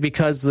 unfortunately,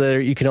 because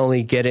you can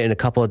only get it in a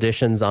couple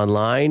editions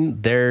online,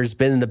 there's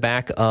been in the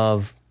back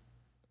of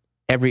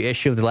every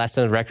issue of the Last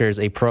Stand of the Wreckers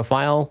a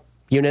profile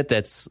unit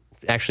that's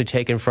actually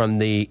taken from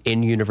the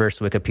in-universe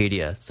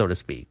Wikipedia, so to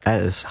speak.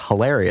 That is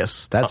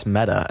hilarious. That's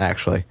meta,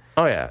 actually.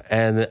 Oh, yeah.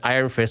 And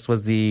Iron Fist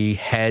was the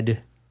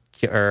head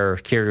or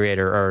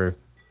curator, or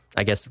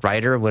I guess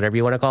writer, whatever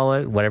you want to call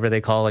it, whatever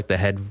they call like the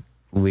head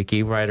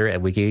wiki writer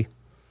at Wiki.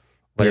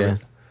 Whatever. Yeah.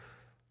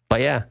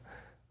 But yeah.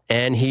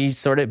 And he's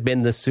sort of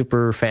been the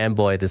super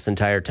fanboy this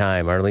entire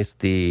time, or at least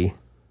the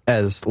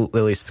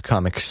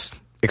comics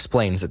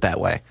explains it that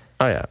way.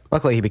 Oh, yeah.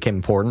 Luckily, he became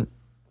important.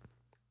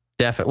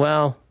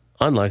 Well,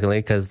 unluckily,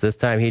 because this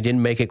time he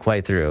didn't make it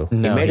quite through.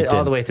 No, he made it all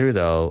didn't. the way through,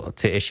 though,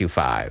 to issue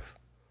 5.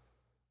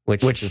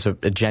 Which is a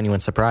genuine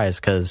surprise,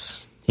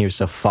 because he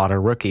was a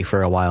fodder rookie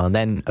for a while. And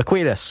then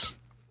Aquidus.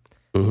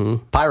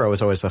 Mm-hmm. Pyro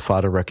was always a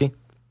fodder rookie.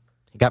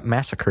 He got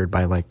massacred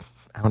by, I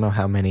don't know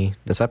how many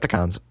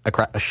Decepticons.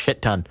 A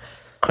shit ton.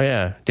 Oh,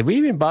 yeah. Did we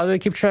even bother to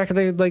keep track of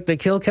the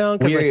kill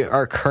count? We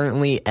are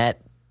currently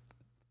at...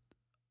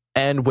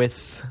 And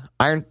with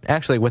Iron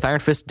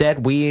Fist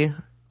dead, we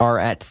are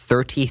at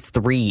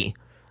 33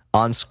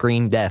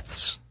 on-screen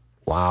deaths.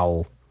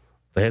 Wow.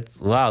 They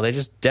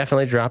just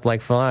definitely dropped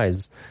like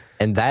flies.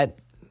 And that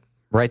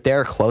right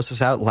there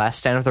closes out Last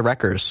Stand of the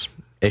Wreckers,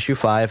 issue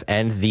 5,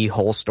 and the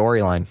whole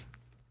storyline.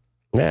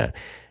 Yeah.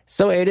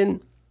 So,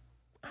 Aiden,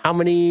 how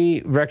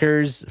many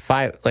Wreckers,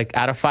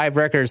 out of 5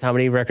 Wreckers, how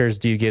many Wreckers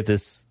do you give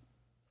this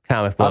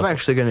comic book? I'm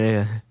actually going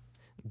to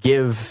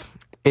give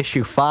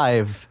issue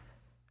 5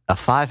 a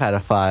 5 out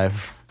of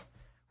 5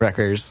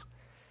 Wreckers.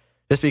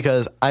 Just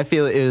because I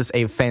feel it is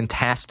a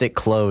fantastic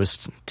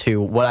close to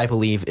what I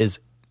believe is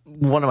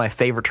one of my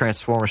favorite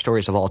Transformer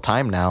stories of all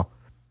time now.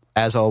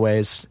 As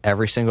always,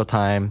 every single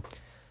time,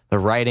 the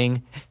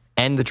writing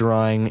and the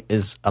drawing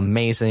is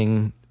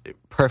amazing. It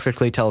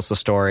perfectly tells the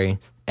story.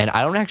 And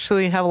I don't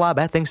actually have a lot of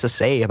bad things to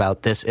say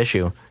about this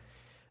issue.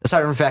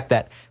 Aside from the fact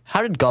that,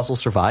 how did Guzzle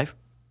survive?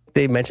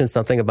 They mentioned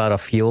something about a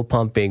fuel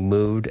pump being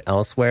moved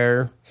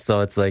elsewhere.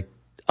 So it's like,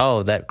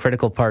 oh, that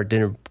critical part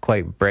didn't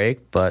quite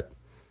break. But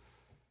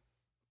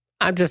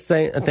I'm just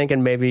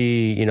thinking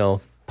maybe,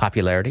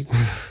 popularity.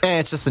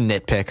 It's just a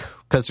nitpick,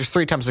 because there's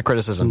 3 times the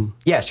criticism.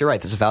 Yes, you're right,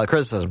 this is valid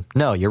criticism.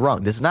 No, you're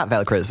wrong, this is not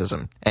valid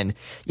criticism. And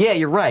yeah,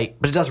 you're right,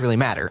 but it doesn't really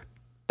matter.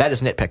 That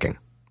is nitpicking.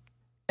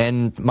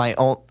 And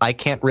I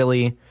can't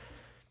really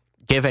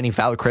give any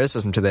valid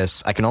criticism to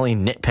this. I can only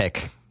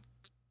nitpick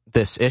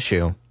this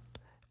issue.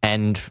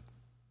 And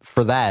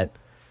for that,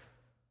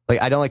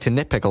 I don't like to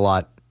nitpick a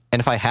lot. And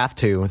if I have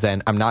to,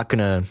 then I'm not going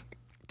to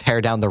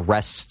tear down the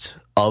rest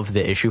of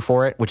the issue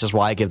for it, which is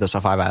why I give this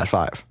a 5 out of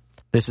 5.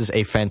 This is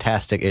a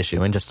fantastic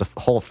issue and just a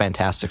whole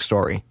fantastic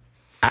story.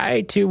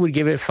 I, too, would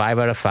give it 5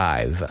 out of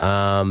 5.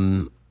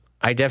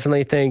 I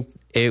definitely think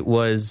it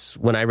was,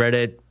 when I read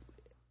it,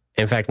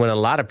 in fact, when a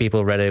lot of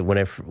people read it when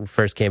it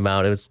first came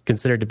out, it was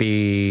considered to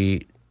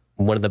be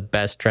one of the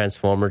best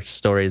Transformers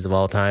stories of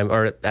all time,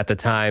 or at the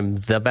time,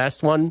 the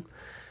best one.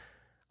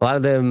 A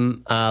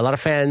lot of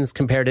fans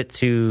compared it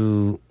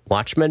to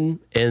Watchmen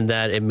in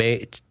that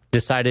it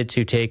decided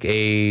to take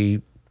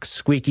a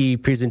squeaky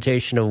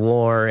presentation of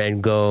war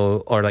and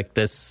go, or like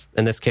this,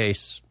 in this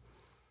case,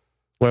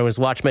 whereas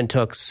Watchmen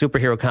took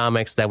superhero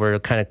comics that were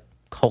kind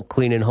of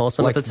clean and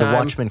wholesome at the time. The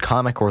Watchmen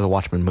comic or the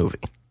Watchmen movie?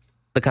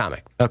 The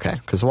comic. Okay,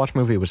 because the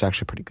Watchmen movie was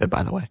actually pretty good,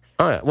 by the way.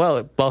 Oh, yeah.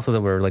 Well, both of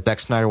them were like... Zack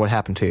Snyder, what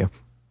happened to you?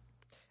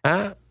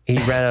 He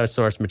ran out of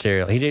source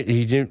material. He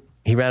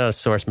ran out of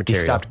source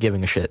material. He stopped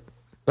giving a shit.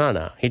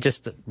 No. He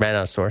just ran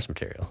out of source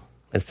material.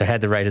 Instead,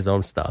 had to write his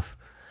own stuff.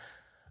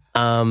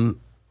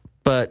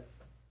 But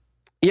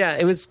yeah,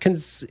 it was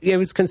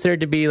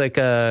considered to be like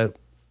a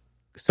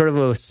sort of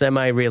a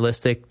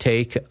semi-realistic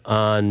take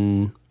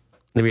on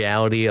the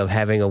reality of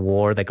having a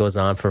war that goes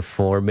on for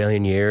 4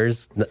 million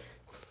years.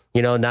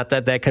 Not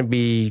that can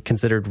be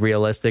considered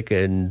realistic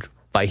and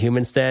by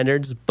human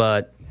standards,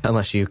 but...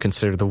 Unless you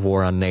consider the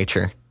war on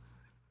nature.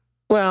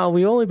 Well,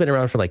 we've only been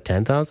around for like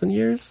 10,000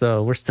 years,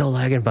 so we're still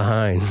lagging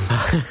behind.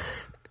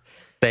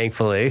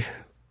 Thankfully.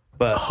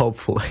 But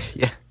hopefully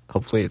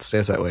it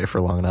stays that way for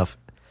long enough.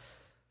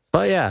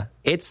 But yeah,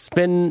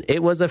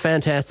 it was a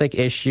fantastic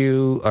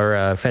issue, or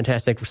a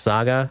fantastic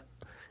saga,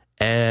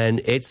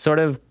 and it sort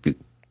of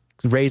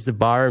raised the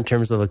bar in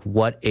terms of like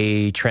what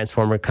a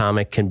Transformer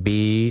comic can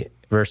be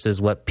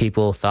versus what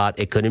people thought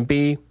it couldn't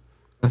be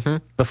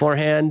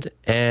beforehand.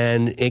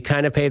 And it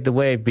kind of paved the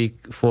way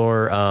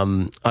for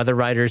other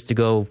writers to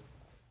go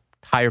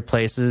higher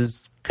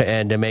places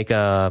and to make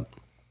and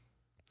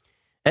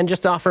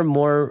just offer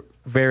more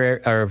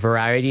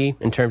variety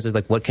in terms of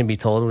like what can be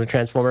told in a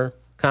Transformer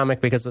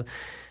comic, because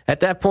at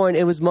that point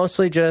it was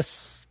mostly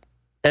just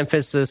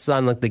emphasis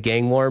on like the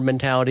gang war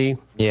mentality.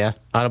 Yeah.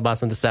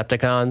 Autobots and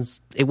Decepticons.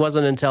 It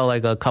wasn't until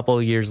like a couple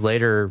of years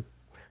later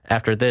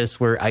after this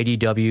where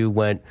IDW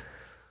went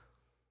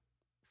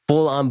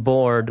full on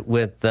board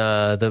with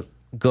the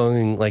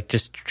going, like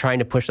just trying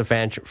to push the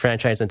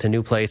franchise into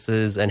new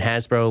places, and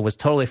Hasbro was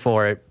totally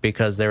for it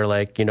because they were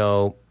like,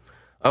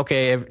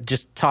 okay,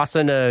 just toss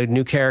in a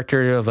new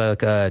character of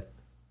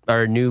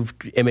or a new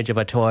image of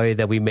a toy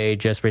that we made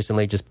just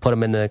recently, just put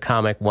them in the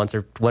comic one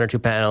or two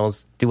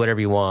panels, do whatever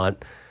you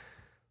want,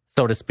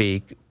 so to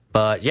speak.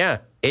 But yeah,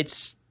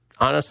 it's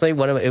honestly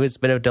it's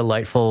been a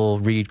delightful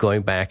read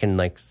going back and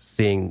like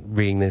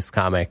reading this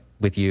comic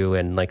with you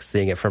and like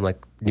seeing it from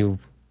like new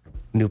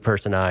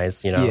person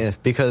eyes, Yeah,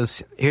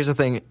 because here's the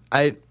thing.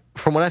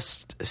 From what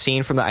I've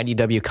seen from the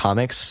IDW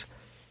comics,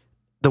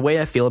 the way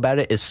I feel about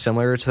it is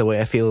similar to the way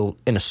I feel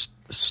in a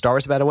Star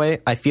Wars about a way.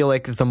 I feel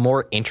like the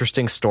more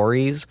interesting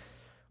stories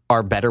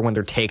are better when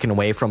they're taken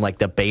away from like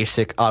the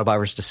basic Autobot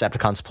vs.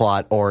 Decepticons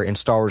plot, or in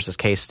Star Wars'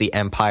 case, the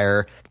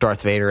Empire,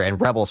 Darth Vader,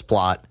 and Rebels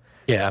plot.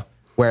 Yeah.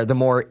 Where the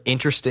more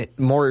interesting,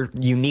 more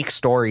unique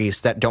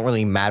stories that don't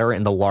really matter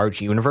in the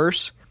large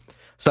universe,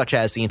 such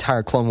as the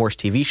entire Clone Wars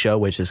TV show,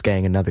 which is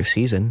getting another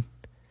season.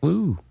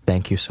 Woo.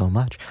 Thank you so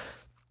much.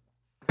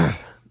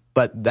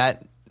 But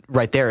that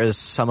right there is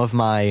some of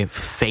my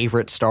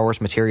favorite Star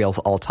Wars material of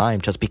all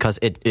time, just because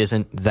it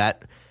isn't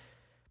that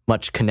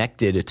much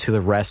connected to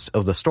the rest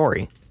of the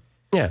story.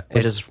 Yeah.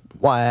 Which is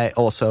why I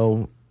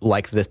also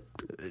like this.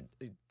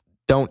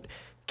 Don't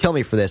kill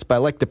me for this, but I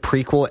like the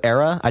prequel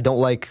era. I don't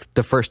like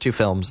the first 2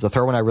 films. The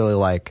third one I really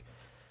like.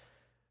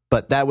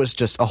 But that was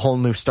just a whole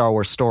new Star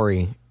Wars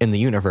story in the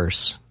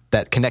universe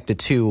that connected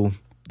to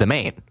the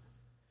main.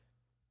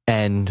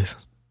 And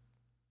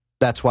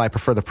that's why I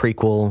prefer the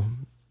prequel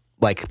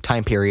like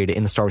time period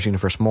in the Star Wars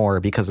universe more,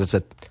 because it's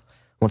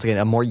once again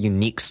a more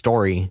unique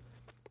story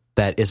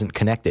that isn't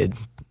connected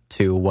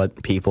to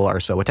what people are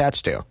so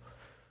attached to.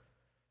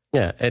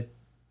 Yeah,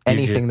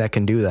 anything that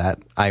can do that,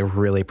 I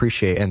really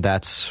appreciate, and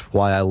that's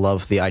why I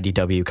love the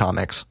IDW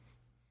comics.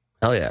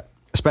 Hell yeah.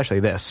 Especially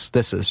this.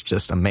 This is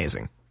just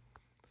amazing.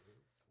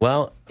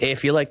 Well,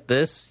 if you like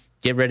this,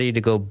 get ready to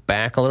go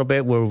back a little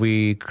bit, where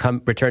we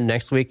return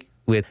next week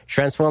with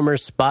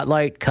Transformers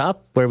Spotlight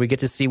Kup, where we get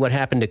to see what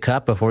happened to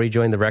Kup before he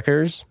joined the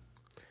Wreckers.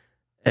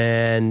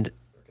 And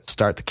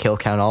start the kill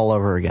count all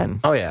over again.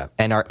 Oh, yeah.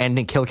 And our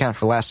ending kill count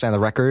for Last Stand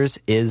of the Wreckers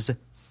is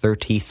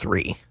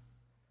 33.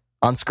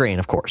 On screen,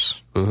 of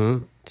course.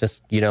 Mm-hmm.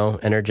 Just,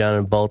 energon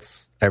and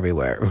bolts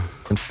everywhere.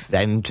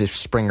 And just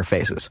Springer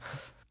faces.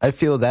 I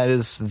feel that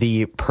is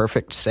the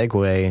perfect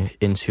segue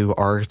into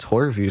our toy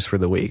reviews for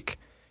the week.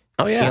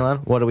 Oh, yeah. Elon,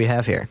 what do we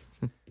have here?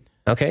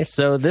 Okay,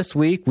 so this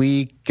week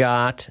we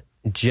got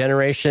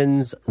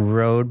Generations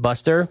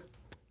Roadbuster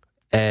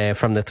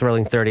from the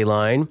Thrilling 30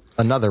 line.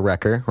 Another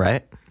wrecker,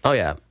 right? Oh,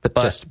 yeah. But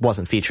just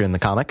wasn't featured in the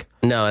comic.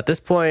 No, at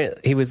this point,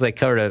 he was like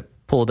kind of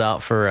pulled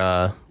out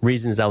for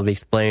reasons that will be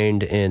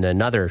explained in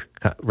another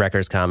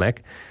Wreckers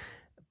comic.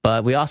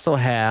 But we also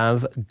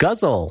have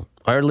Guzzle,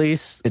 or at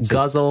least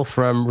Guzzle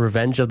from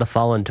Revenge of the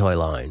Fallen toy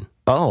line.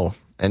 Oh,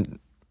 and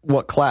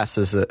what class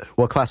is it?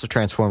 What class of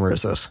Transformer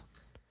is this?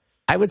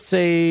 I would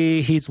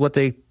say he's what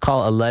they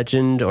call a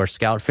legend or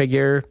scout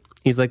figure.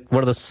 He's like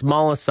one of the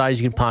smallest size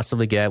you can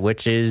possibly get,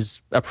 which is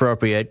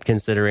appropriate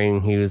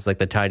considering he was like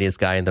the tiniest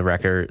guy in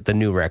the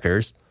new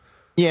Wreckers.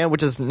 Yeah,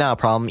 which is not a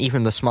problem.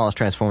 Even the smallest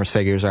Transformers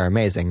figures are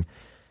amazing.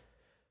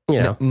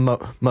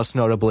 Most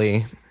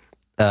notably,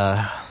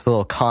 the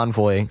little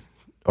convoy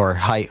or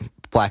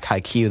Black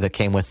Haikyuu that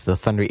came with the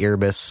Thunder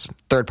Erebus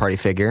third-party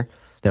figure.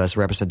 That was a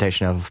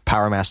representation of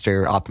Power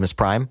Master Optimus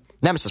Prime,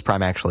 Nemesis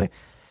Prime actually,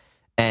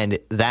 and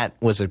that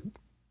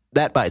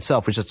by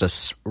itself was just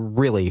a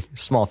really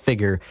small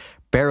figure,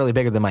 barely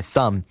bigger than my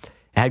thumb.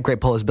 It had great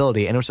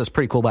pulsability, and it was just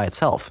pretty cool by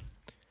itself.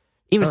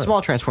 Even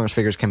small Transformers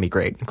figures can be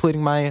great,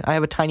 including I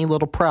have a tiny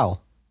little Prowl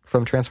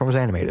from Transformers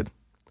Animated.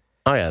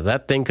 Oh yeah,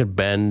 that thing could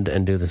bend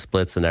and do the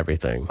splits and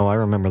everything. Oh, I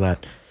remember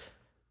that.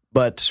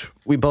 But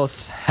we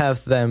both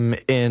have them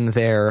in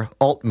their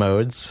alt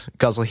modes.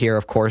 Guzzle here,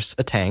 of course,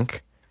 a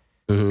tank.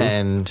 Mm-hmm.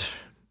 And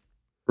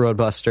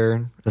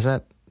Roadbuster, is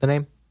that the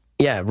name?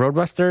 Yeah,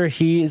 Roadbuster,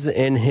 he's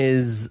in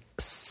his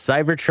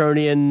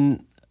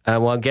Cybertronian,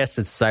 I guess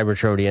it's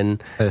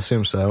Cybertronian. I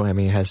assume so. I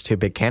mean, it has two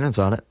big cannons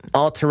on it.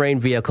 All-terrain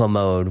vehicle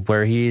mode,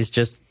 where he's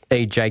just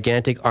a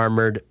gigantic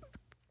armored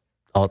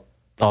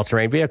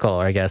all-terrain vehicle,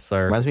 I guess.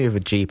 Or reminds me of a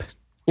Jeep.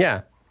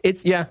 Yeah.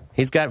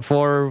 He's got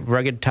 4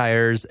 rugged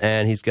tires,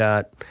 and he's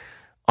got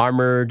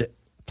armored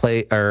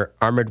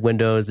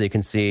windows that you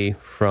can see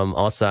from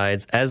all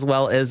sides, as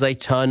well as a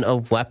ton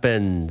of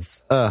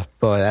weapons. Oh,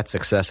 boy, that's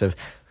excessive.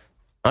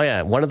 Oh,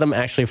 yeah. One of them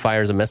actually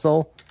fires a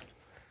missile,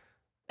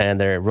 and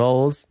there it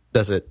rolls.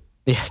 Does it?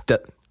 Yeah.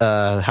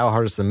 How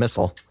hard is the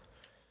missile?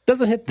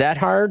 Doesn't hit that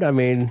hard. I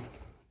mean,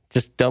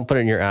 just don't put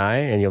it in your eye,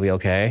 and you'll be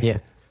okay. Yeah.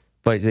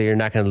 But you're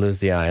not going to lose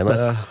the eye.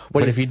 Unless,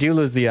 but if you do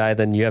lose the eye,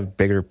 then you have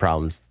bigger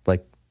problems,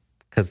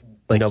 because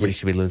nobody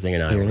should be losing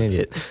an eye. You're an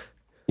idiot.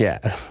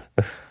 Yeah.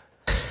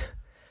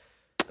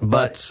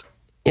 But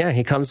yeah,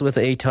 he comes with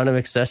a ton of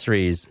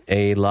accessories,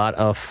 a lot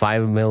of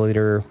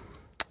 5mm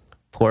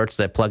ports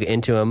that plug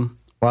into him.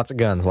 Lots of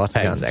guns,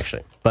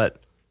 actually. But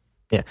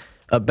yeah,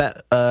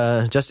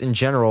 just in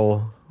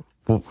general,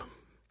 what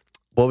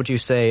would you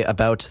say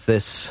about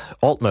this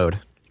alt mode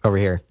over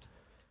here?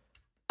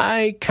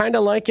 I kind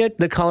of like it.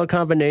 The color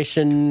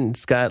combination,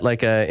 it's got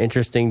like a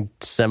interesting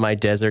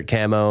semi-desert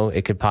camo.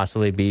 It could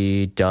possibly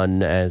be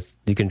done as,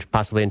 you can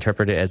possibly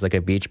interpret it as like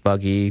a beach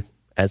buggy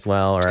as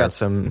well. It's got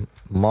some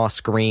moss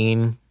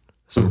green,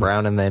 some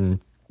brown, and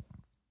then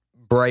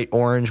bright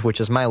orange, which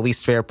is my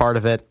least favorite part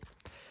of it.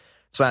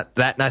 It's not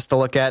that nice to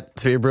look at,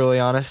 to be brutally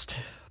honest.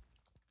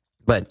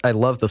 But I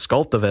love the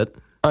sculpt of it.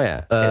 Oh,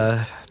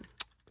 yeah.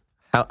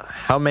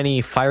 How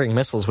many firing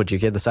missiles would you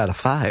give this out of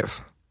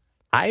 5?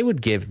 I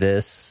would give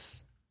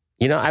this,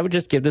 I would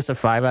just give this a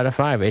 5 out of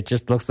 5. It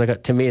just looks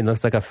like, to me, it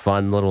looks like a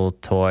fun little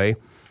toy.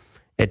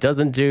 It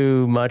doesn't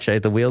do much.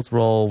 The wheels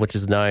roll, which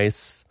is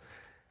nice.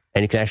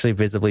 And you can actually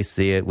visibly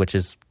see it, which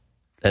is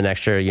an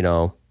extra, You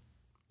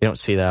don't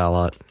see that a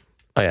lot.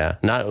 Oh, yeah.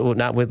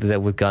 Not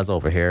with Guzzle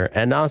over here.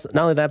 And not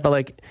only that,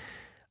 but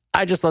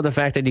I just love the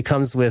fact that he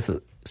comes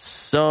with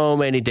so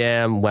many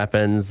damn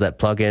weapons that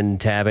plug in,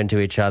 tab into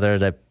each other,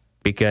 that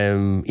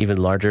become even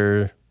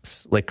larger,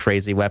 like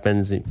crazy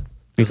weapons.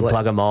 You can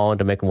plug them all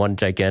into make one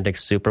gigantic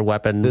super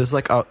weapon. This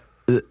is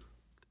it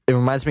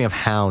reminds me of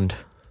Hound.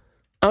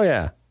 Oh,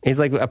 yeah. He's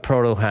like a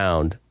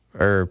proto-hound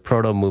or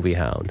proto-movie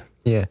hound.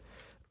 Yeah.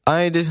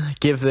 I'd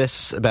give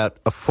this about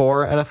a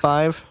 4 out of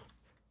 5.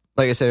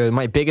 Like I said,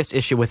 my biggest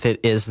issue with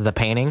it is the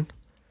painting,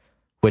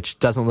 which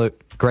doesn't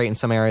look great in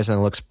some areas and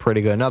it looks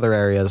pretty good in other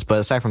areas. But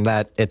aside from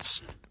that,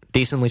 it's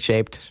decently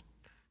shaped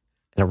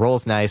and it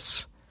rolls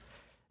nice.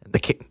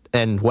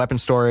 And weapon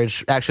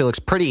storage actually looks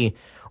pretty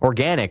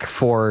organic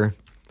for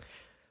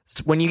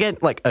when you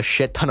get like a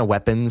shit ton of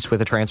weapons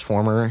with a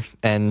Transformer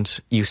and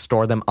you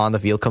store them on the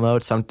vehicle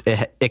mode.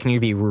 It can either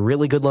be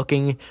really good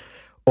looking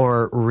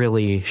or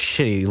really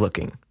shitty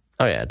looking.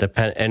 Oh yeah,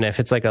 and if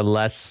it's like a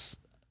less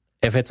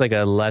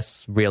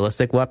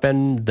realistic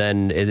weapon,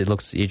 then it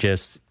looks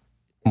just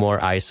more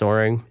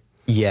eyesoring.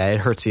 Yeah, it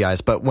hurts the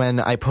eyes. But when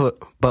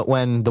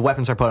the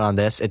weapons are put on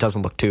this, it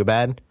doesn't look too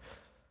bad.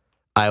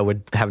 I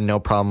would have no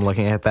problem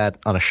looking at that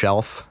on a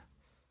shelf.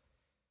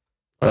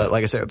 But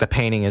like I said, the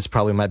painting is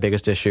probably my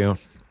biggest issue.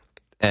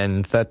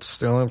 And that's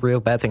the only real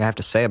bad thing I have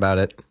to say about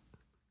it.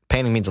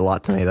 Painting means a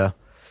lot to me, though.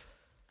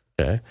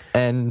 Okay.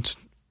 And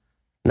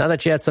Now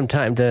that you had some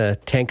time to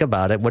think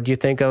about it, what do you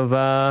think of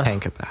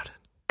think about it.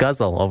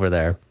 Guzzle over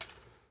there?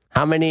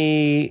 How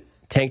many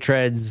tank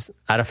treads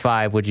out of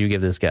 5 would you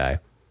give this guy?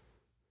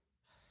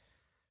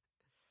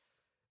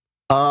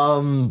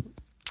 Probably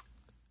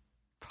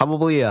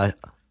a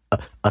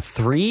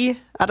 3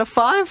 out of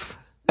 5?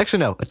 Actually,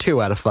 no, a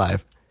 2 out of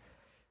 5.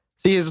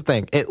 See, here's the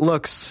thing. It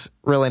looks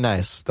really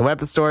nice. The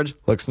weapon storage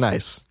looks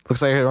nice.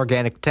 Looks like an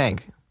organic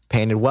tank.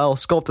 Painted well,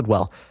 sculpted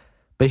well.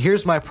 But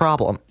here's my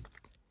problem.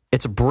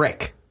 It's a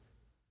brick.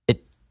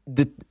 It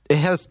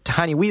has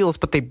tiny wheels,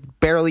 but they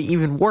barely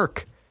even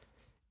work.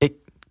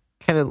 It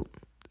kind of...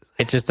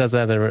 It just doesn't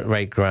have the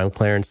right ground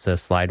clearance to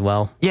slide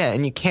well. Yeah,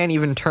 and you can't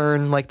even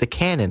turn, like, the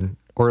cannon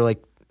or,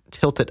 like,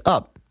 tilt it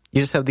up.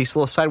 You just have these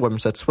little side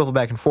weapons that swivel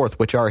back and forth,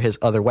 which are his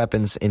other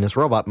weapons in his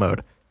robot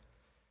mode.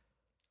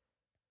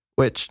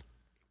 Which...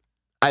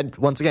 I'd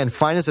once again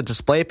fine as a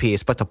display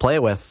piece, but to play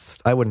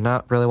with, I would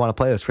not really want to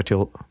play with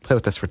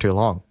this for too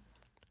long.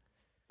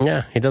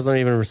 Yeah, he doesn't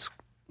even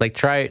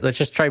let's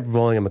just try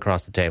rolling him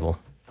across the table.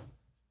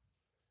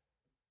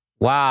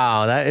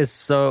 Wow, that is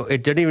so.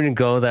 It didn't even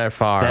go that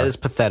far. That is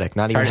pathetic.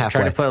 Not even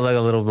halfway. Try to put like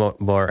a little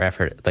more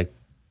effort. Like,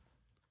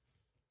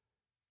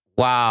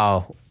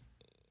 wow.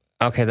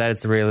 Okay, that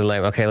is really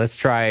lame. Okay, let's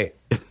try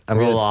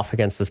roll off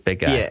against this big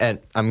guy. Yeah, and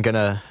I'm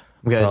gonna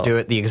do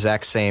it the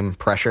exact same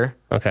pressure.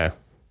 Okay.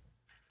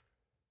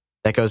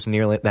 That goes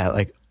nearly that,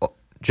 like,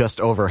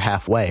 just over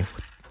halfway.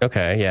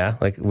 Okay, yeah.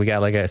 Like, we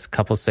got like a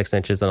couple 6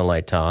 inches on a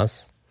light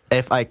toss.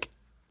 If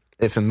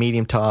a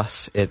medium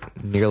toss, it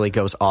nearly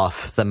goes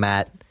off the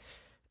mat.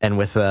 And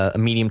with a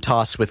medium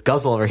toss with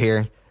Guzzle over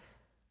here,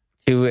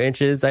 2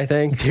 inches, I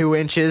think. 2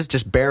 inches,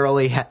 just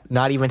barely,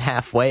 not even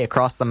halfway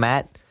across the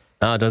mat.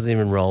 Oh, it doesn't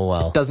even roll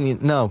well.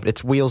 No,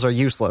 its wheels are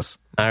useless.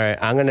 All right,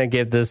 I'm going to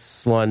give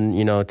this one,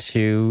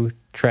 2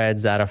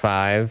 treads out of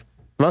 5.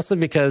 Mostly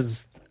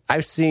because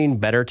I've seen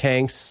better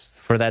tanks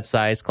for that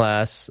size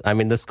class. I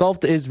mean, the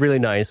sculpt is really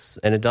nice,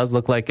 and it does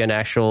look like an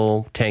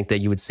actual tank that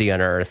you would see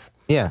on Earth.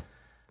 Yeah.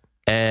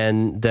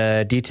 And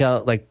the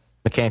detail, like...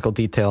 Mechanical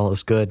detail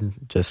is good,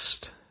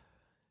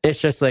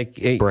 It's just like...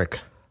 brick.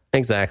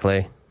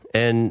 Exactly.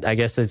 And I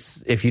guess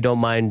it's if you don't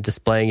mind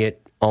displaying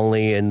it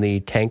only in the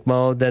tank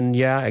mode, then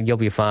yeah, you'll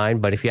be fine.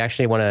 But if you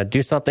actually want to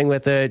do something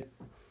with it...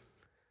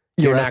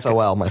 You're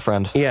SOL, my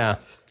friend. Yeah.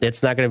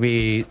 It's not going to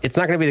be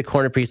the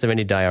corner piece of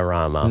any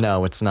diorama.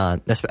 No, it's not.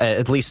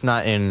 At least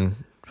not in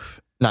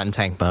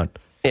tank mode.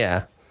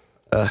 Yeah.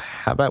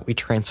 How about we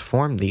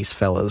transform these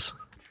fellas?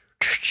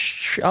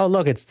 Oh,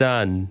 look, it's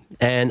done.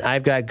 And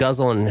I've got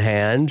Guzzle in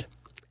hand.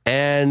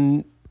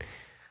 And,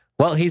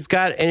 well, he's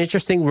got an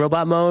interesting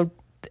robot mode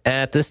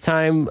at this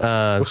time.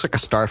 Looks like a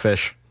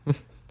starfish.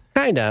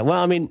 Kind of.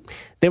 Well, I mean,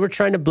 they were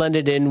trying to blend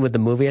it in with the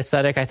movie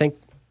aesthetic, I think.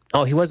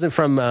 Oh, he wasn't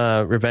from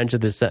Revenge of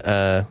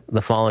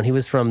the Fallen. He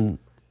was from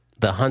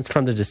the Hunt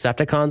from the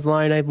Decepticons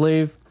line, I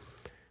believe.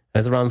 It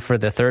was around for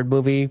the third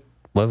movie.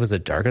 What was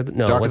it? Dark of the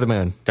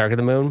Moon. Dark of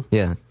the Moon?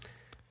 Yeah.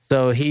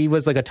 So he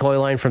was like a toy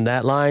line from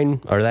that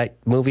line, or that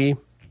movie.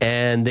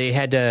 And they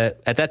had to,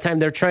 at that time,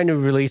 they're trying to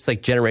release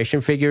like generation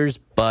figures,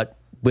 but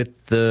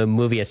with the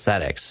movie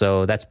aesthetics.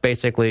 So that's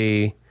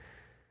basically...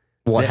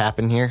 What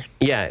happened here?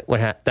 Yeah,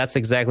 that's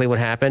exactly what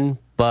happened.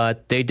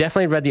 But they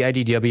definitely read the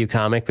IDW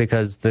comic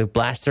because the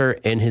blaster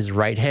in his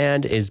right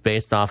hand is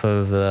based off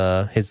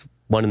of his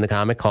one in the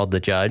comic called The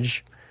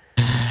Judge.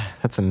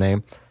 That's a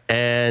name.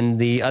 And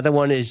the other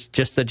one is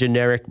just a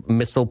generic tank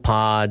missile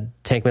pod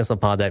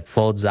that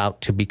folds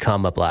out to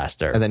become a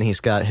blaster. And then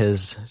he's got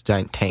his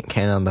giant tank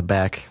cannon on the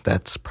back.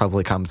 That's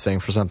probably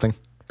compensating for something.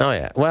 Oh,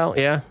 yeah. Well,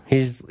 yeah, he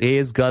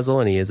is Guzzle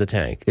and he is a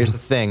tank. Here's the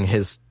thing.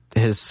 His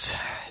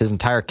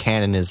entire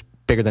cannon is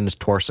bigger than his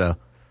torso.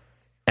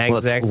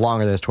 Well, it's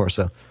longer than his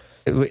torso.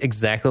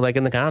 Exactly like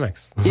in the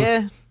comics.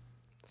 Yeah.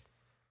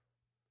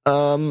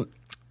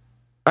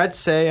 I'd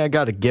say I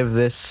got to give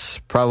this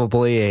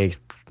probably a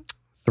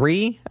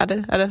 3 out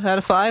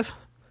of 5.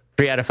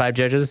 3 out of 5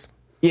 judges?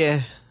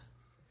 Yeah.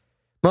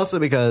 Mostly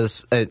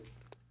because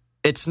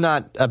it's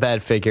not a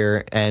bad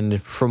figure,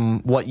 and from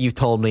what you've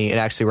told me, it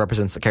actually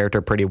represents the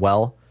character pretty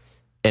well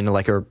in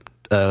like a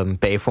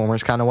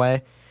Bayformers kind of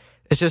way.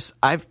 It's just,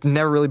 I've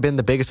never really been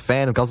the biggest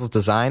fan of Guzzle's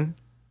design,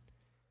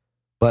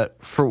 but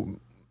for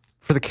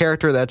the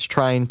character that's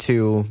trying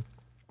to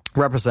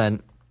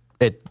represent,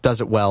 it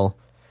does it well.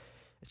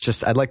 It's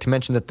just, I'd like to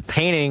mention that the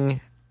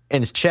painting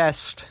in his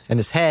chest and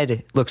his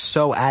head looks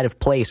so out of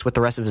place with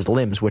the rest of his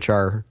limbs, which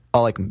are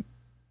all like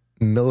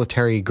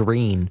military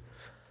green.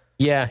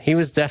 Yeah, he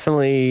was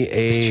definitely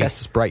His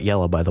chest is bright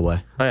yellow, by the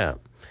way. Oh, yeah.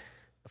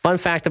 Fun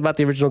fact about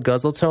the original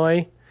Guzzle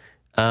toy.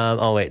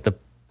 Oh, wait, the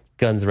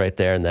gun's right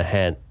there in the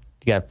hand.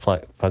 You got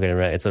to plug it in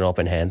right. It's an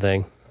open hand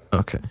thing.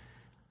 Okay.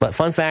 But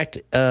fun fact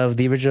about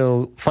the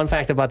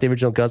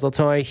original Guzzle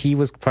toy, he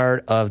was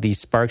part of the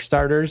spark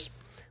starters,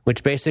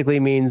 which basically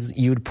means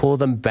you'd pull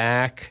them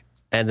back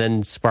and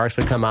then sparks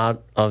would come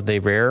out of the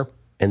rear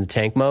in the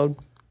tank mode.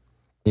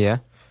 Yeah.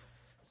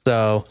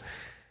 So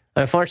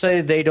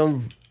Unfortunately, they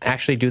don't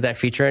actually do that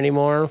feature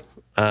anymore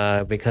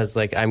because,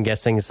 like, I'm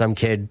guessing some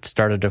kid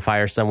started a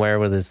fire somewhere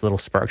with his little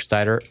spark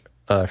starter,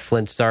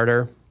 flint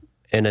starter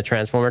in a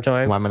Transformer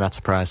toy. Why am I not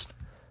surprised?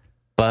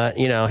 But,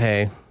 you know,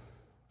 hey,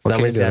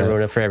 somebody's got to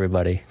ruin it for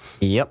everybody.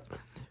 Yep.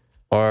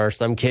 Or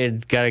some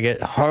kid got to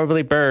get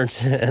horribly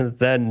burnt, and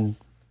then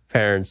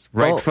parents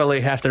rightfully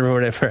have to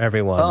ruin it for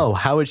everyone. Oh,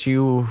 how would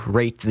you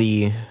rate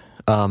the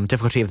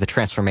difficulty of the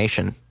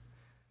transformation?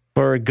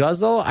 For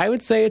Guzzle, I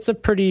would say it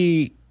would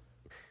be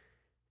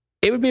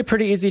a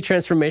pretty easy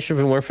transformation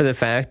if it weren't for the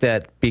fact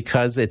that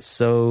because it's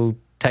so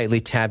tightly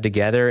tabbed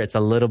together, it's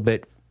a little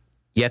bit,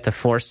 you have to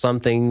force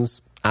some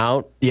things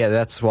out. Yeah,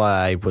 that's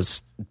why I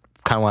was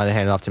kind of wanted to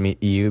hand it off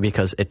to you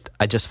because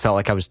I just felt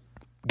like I was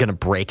going to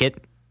break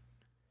it.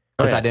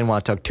 Because I didn't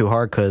want to tug too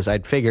hard because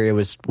I'd figure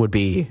it would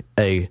be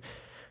a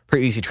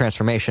pretty easy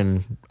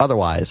transformation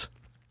otherwise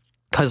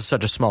because it's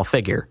such a small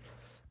figure.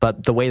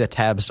 But the way the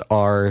tabs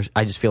are,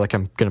 I just feel like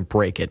I'm going to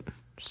break it.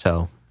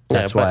 So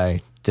that's why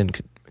I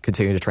didn't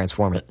continue to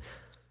transform it.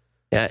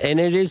 Yeah, and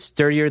it is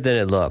sturdier than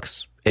it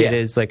looks. It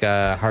is like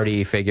a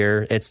hardy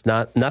figure. It's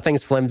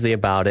nothing's flimsy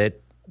about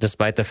it,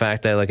 despite the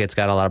fact that like it's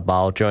got a lot of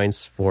ball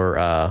joints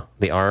for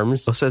the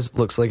arms. It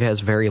looks like it has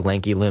very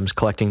lanky limbs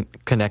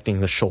connecting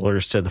the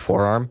shoulders to the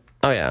forearm.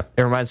 Oh yeah,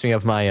 it reminds me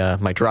of my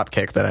my drop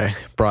kick that I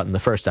brought in the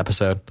first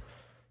episode.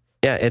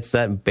 Yeah, it's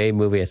that Babe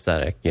movie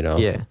aesthetic, you know.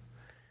 Yeah,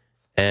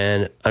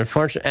 and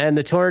unfortunately, and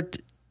the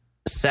turret,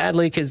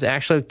 sadly,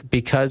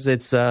 because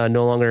it's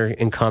no longer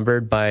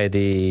encumbered by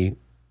the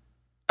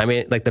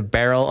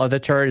barrel of the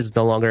turret is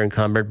no longer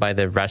encumbered by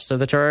the rest of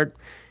the turret.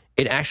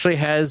 It actually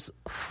has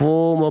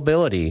full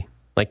mobility,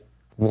 like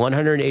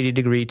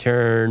 180-degree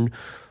turn,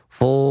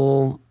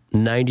 full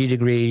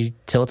 90-degree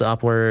tilt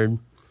upward.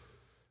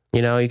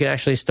 You know, you can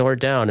actually store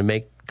it down and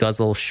make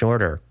Guzzle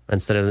shorter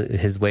instead of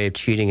his way of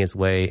cheating his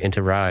way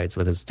into rides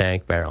with his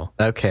tank barrel.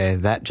 Okay,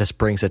 that just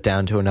brings it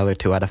down to another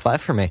 2 out of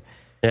 5 for me.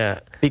 Yeah.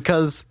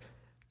 Because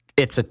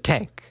it's a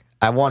tank.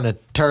 I want to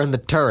turn the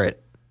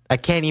turret. I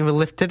can't even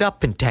lift it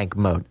up in tank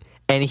mode.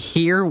 And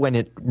here, when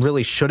it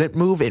really shouldn't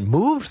move, it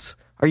moves?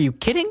 Are you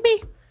kidding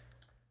me?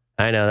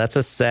 I know, that's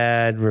a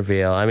sad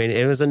reveal. I mean,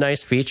 it was a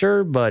nice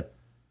feature, but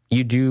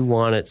you do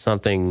want it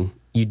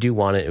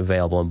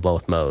available in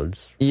both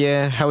modes.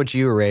 Yeah, how would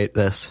you rate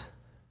this?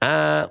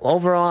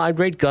 Overall, I'd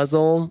rate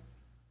Guzzle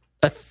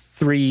a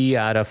 3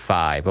 out of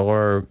 5,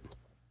 or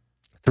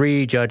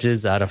 3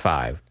 judges out of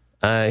 5.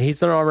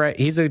 He's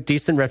a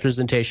decent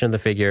representation of the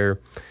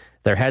figure.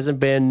 There hasn't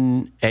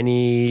been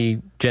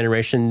any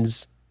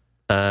Generations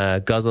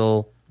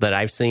Guzzle that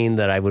I've seen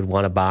that I would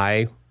want to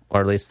buy,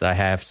 or at least that I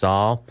have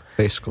saw.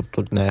 Face sculpt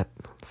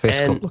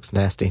looks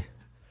nasty.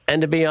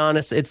 And to be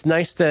honest, it's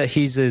nice that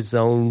he's his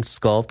own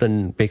sculpt,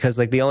 and because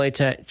like the only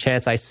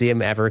chance I see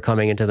him ever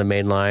coming into the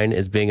main line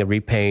is being a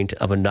repaint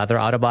of another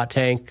Autobot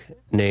tank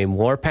named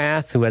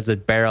Warpath, who has a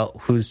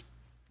barrel, who's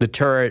the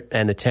turret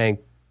and the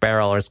tank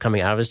barrel is coming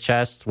out of his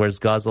chest, whereas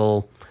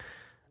Guzzle...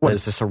 What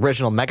is this,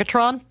 original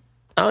Megatron?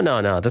 Oh,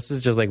 no. This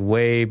is just like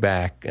way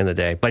back in the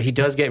day. But he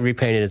does get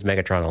repainted as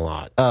Megatron a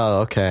lot. Oh,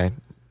 okay.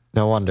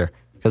 No wonder.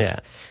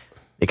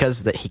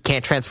 Because he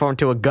can't transform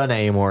to a gun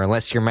anymore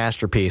unless you're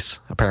Masterpiece,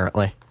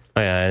 apparently.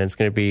 Oh, yeah, and it's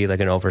going to be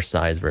like an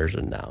oversized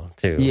version now,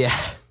 too. Yeah.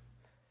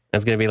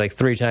 It's going to be like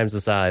 3 times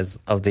the size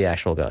of the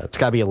actual gun. It's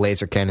got to be a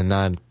laser cannon,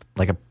 not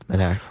like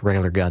a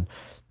regular gun.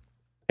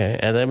 Okay,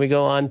 and then we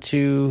go on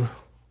to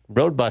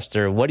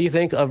Roadbuster. What do you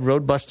think of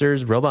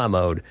Roadbuster's robot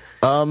mode?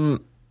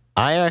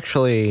 I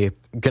actually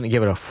going to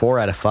give it a 4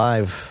 out of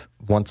 5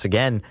 once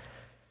again.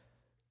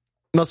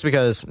 Mostly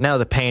because now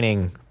the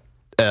painting,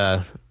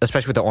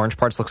 especially with the orange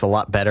parts, looks a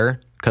lot better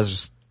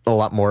because a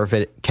lot more of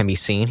it can be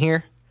seen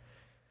here.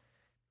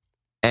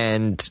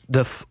 And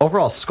the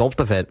overall sculpt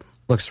of it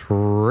looks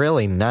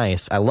really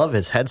nice. I love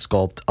his head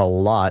sculpt a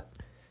lot.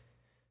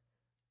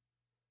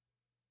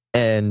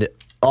 And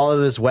all of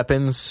his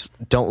weapons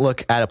don't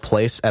look out of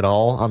place at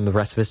all on the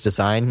rest of his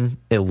design.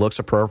 It looks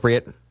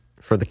appropriate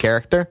for the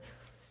character.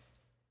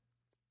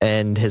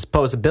 And his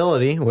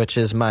posability, which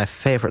is my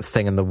favorite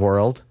thing in the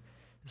world,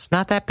 it's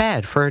not that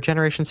bad for a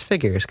Generations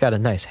figure. It's got a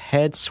nice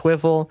head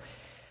swivel.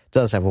 It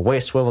does have a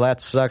waist swivel.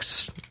 That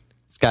sucks.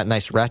 It's got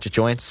nice ratchet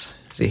joints.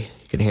 See,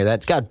 you can hear that.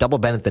 It's got a double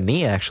bend at the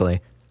knee,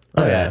 actually.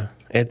 Oh, yeah.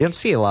 You don't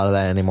see a lot of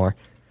that anymore.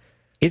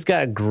 He's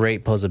got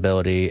great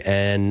posability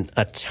and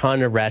a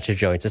ton of ratchet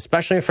joints,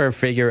 especially for a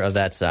figure of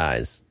that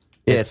size.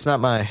 Yeah, it's not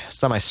my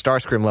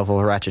Starscream level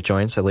of ratchet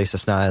joints. At least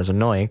it's not as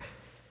annoying.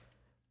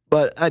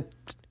 But I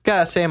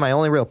gotta say, my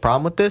only real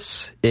problem with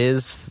this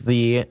is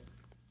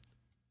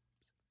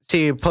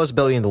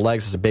posability in the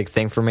legs is a big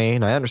thing for me,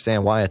 and I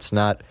understand why it's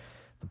not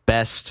the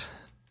best.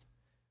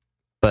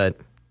 But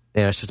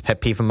it's just a pet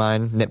peeve of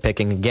mine,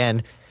 nitpicking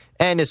again.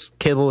 And his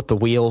kibble with the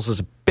wheels is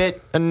a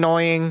bit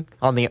annoying,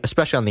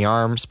 especially on the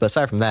arms. But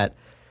aside from that,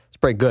 it's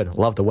pretty good.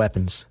 Love the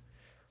weapons.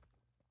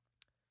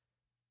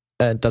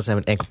 It doesn't have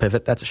an ankle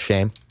pivot. That's a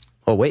shame.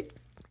 Oh, wait.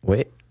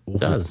 It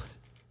does.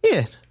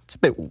 Yeah, it's a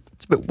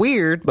bit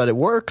weird, but it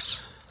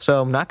works. So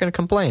I'm not going to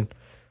complain.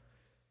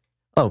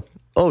 Oh,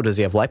 does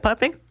he have light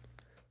piping?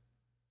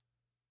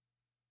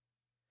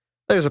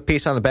 there's a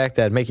piece on the back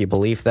that'd make you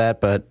believe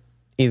that, but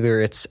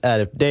either it's out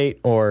of date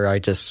or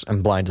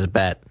I'm blind as a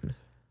bat.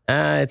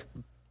 It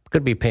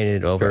could be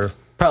painted over.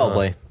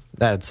 Probably.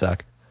 That'd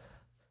suck.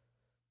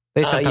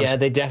 They Yeah,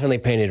 they definitely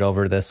painted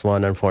over this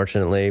one,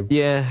 unfortunately.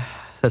 Yeah,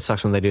 that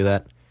sucks when they do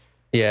that.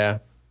 Yeah.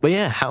 But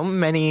yeah, how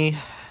many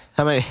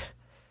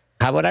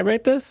How would I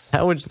rate this?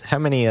 how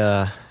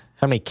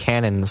many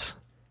cannons,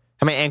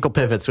 how many ankle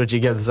pivots would you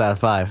give this out of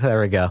 5?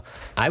 There we go.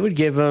 I would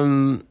give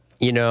them,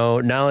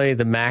 not only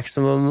the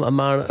maximum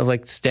amount of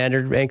like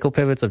standard ankle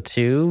pivots of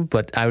 2,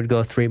 but I would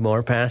go 3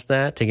 more past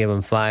that to give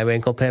him 5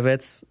 ankle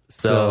pivots.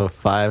 So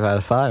 5 out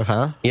of 5,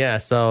 huh? Yeah,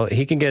 so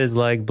he can get his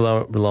leg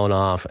blown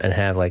off and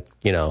have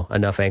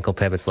enough ankle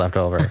pivots left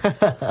over.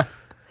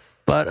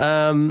 But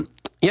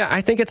yeah,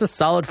 I think it's a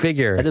solid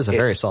figure. It is a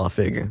very solid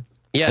figure.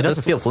 Yeah, it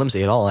doesn't feel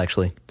flimsy at all,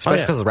 actually,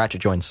 especially because of the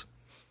ratchet joints.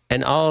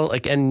 And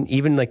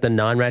even the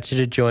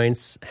non-ratcheted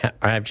joints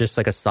have just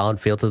like a solid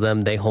feel to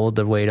them. They hold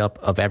the weight up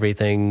of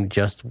everything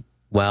just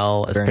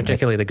well,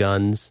 particularly the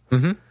guns,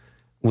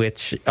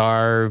 which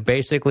are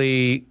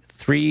basically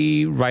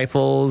 3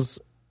 rifles,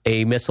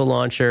 a missile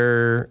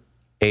launcher,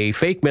 a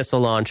fake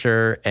missile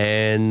launcher,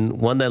 and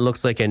one that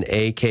looks like an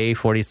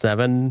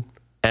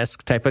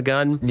AK-47-esque type of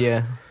gun.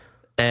 Yeah.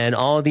 And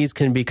all of these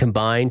can be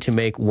combined to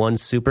make one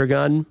super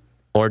gun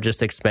or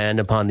just expand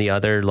upon the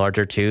other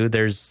larger 2.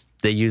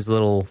 They use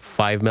little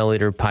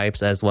 5mm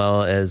pipes as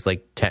well as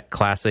like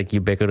classic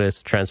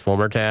ubiquitous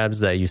transformer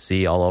tabs that you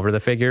see all over the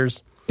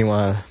figures. You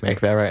want to make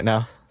that right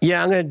now?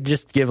 Yeah, I'm going to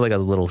just give like a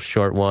little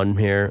short one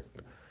here.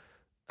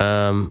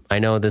 I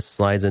know this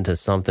slides into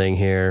something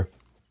here,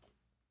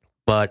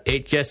 but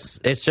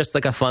it's just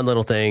like a fun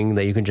little thing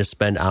that you can just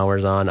spend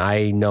hours on.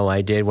 I know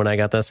I did when I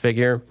got this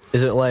figure.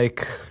 Is it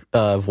like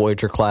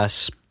Voyager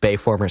class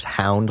Bayformers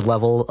Hound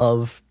level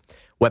of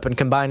weapon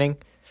combining?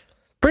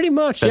 Pretty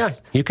much, yeah.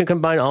 You can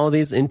combine all of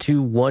these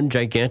into one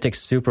gigantic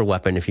super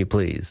weapon if you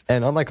please.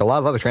 And unlike a lot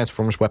of other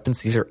Transformers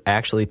weapons, these are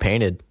actually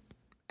painted,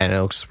 and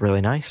it looks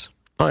really nice.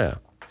 Oh, yeah.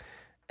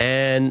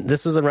 And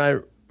this was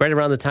right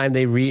around the time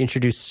they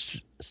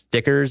reintroduced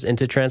stickers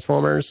into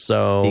Transformers.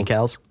 So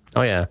Decals?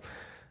 Oh, yeah.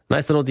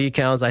 Nice little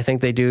decals. I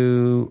think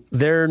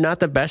they're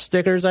not the best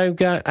stickers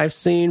I've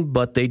seen,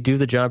 but they do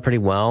the job pretty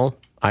well.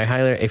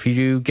 If you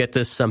do get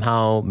this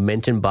somehow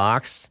mint in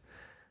box,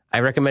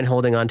 I recommend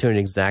holding onto an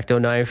X-Acto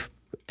knife,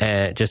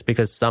 just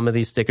because some of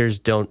these stickers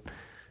don't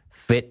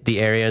fit the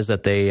areas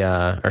that they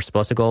are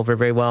supposed to go over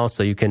very well,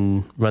 so you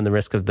can run the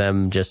risk of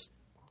them just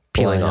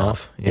peeling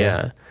off.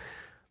 Yeah.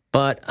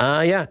 But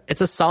yeah,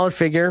 it's a solid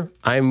figure.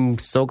 I'm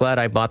so glad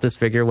I bought this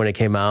figure when it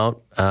came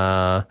out.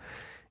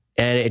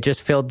 And it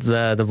just filled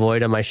the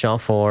void on my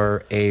shelf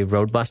for a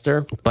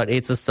Roadbuster. But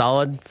it's a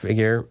solid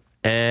figure.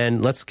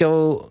 And let's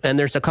go. And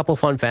there's a couple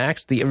fun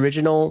facts. The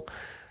original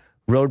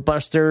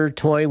Roadbuster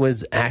toy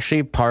was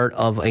actually part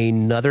of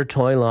another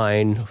toy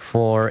line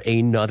for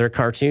another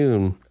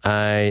cartoon.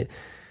 It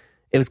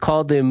was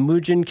called the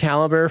Mugen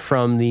Caliber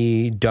from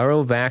the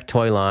Darovac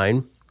toy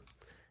line.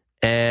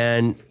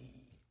 And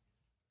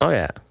oh,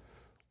 yeah.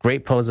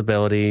 Great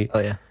posability. Oh,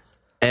 yeah.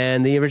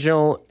 And the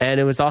original, and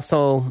it was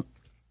also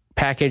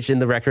packaged in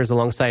the Wreckers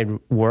alongside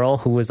Whirl,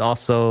 who was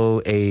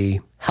also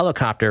a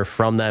helicopter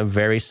from that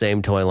very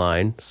same toy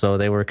line. So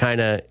they were it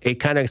kind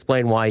of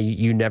explained why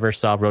you never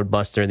saw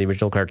Roadbuster in the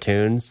original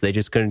cartoons. They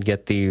just couldn't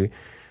get the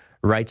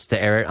rights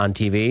to air it on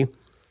TV,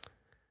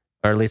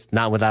 or at least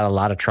not without a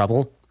lot of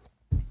trouble.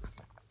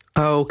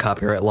 Oh,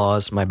 copyright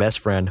laws, my best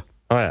friend.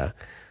 Oh, yeah.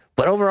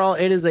 But overall,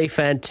 it is a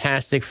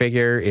fantastic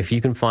figure. If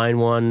you can find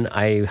one,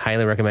 I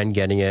highly recommend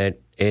getting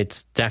it.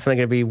 It's definitely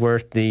going to be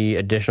worth the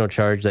additional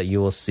charge that you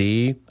will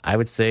see. I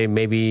would say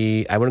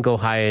maybe, I wouldn't go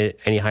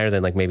any higher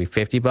than like maybe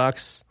 $50.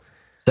 Is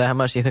that how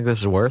much do you think this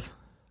is worth?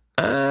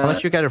 How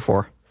much you got it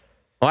for?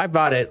 Well, I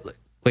bought it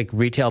like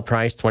retail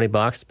price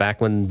 $20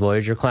 back when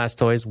Voyager class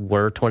toys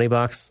were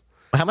 $20.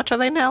 How much are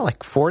they now?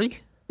 Like 40?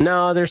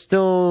 No,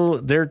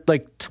 they're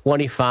like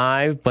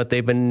 25, but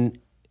they've been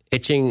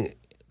itching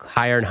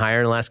higher and higher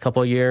in the last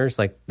couple of years.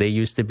 Like they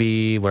used to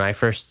be when I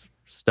first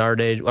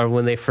started, or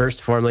when they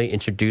first formally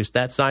introduced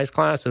that size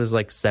class, it was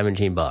like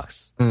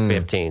 $17,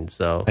 15.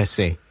 So I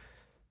see.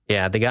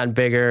 Yeah, they gotten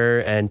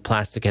bigger, and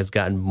plastic has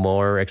gotten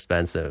more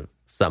expensive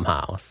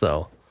somehow.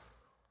 So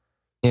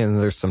yeah,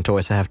 and there's some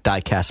toys that have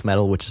die-cast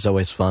metal, which is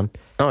always fun.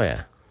 Oh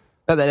yeah,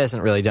 but that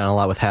hasn't really done a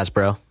lot with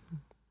Hasbro.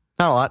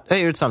 Not a lot.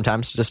 They do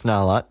sometimes, just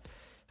not a lot.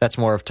 That's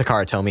more of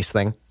Takara Tomi's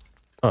thing.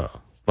 Oh,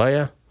 well,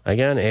 yeah.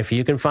 Again, if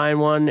you can find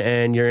one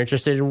and you're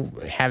interested in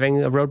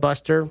having a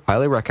Roadbuster,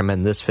 highly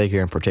recommend this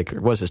figure in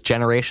particular. What is this,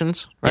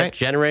 Generations, right? Yep,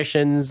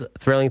 Generations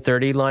Thrilling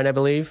 30 line, I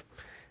believe.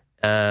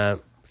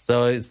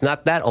 So it's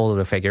not that old of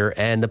a figure,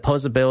 and the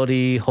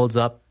posability holds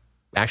up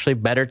actually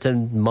better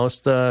than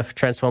most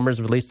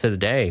Transformers released to the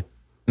day.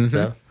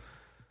 Mm-hmm.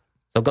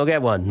 So go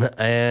get one.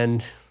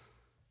 And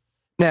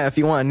now, if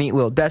you want a neat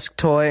little desk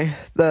toy,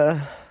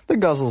 the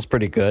guzzle's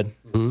pretty good.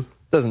 Mm-hmm.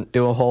 Doesn't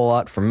do a whole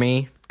lot for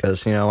me,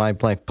 because, I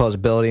like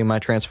posability in my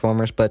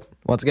Transformers, but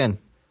once again,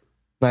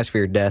 nice for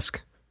your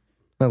desk.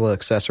 A little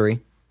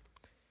accessory.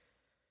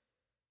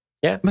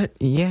 Yeah. But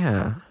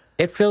yeah.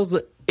 It feels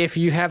if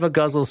you have a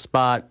guzzle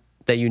spot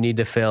that you need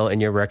to fill in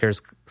your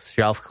Wreckers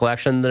shelf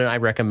collection, then I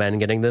recommend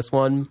getting this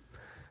one.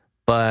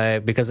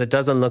 But because it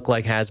doesn't look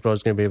like Hasbro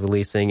is going to be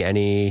releasing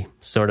any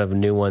sort of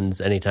new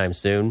ones anytime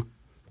soon,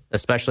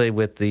 especially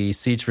with the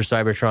Siege for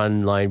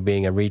Cybertron line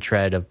being a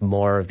retread of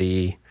more of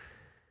the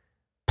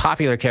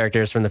popular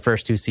characters from the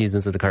first 2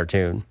 seasons of the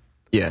cartoon.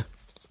 Yeah.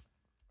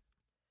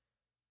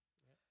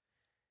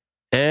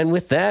 And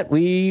with that,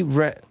 we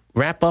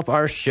wrap up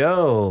our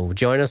show.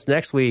 Join us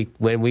next week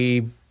when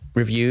we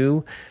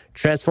review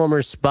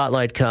Transformers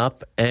Spotlight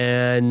Cup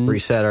and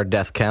Reset our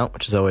death count,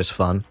 which is always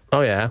fun.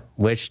 oh yeah,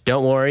 which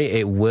don't worry,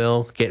 it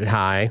will get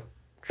high.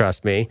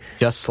 Trust me.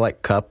 Just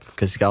like Cup,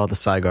 because he's got all the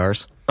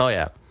Cygars. Oh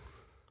yeah.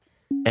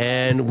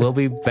 And we'll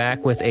be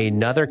back with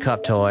another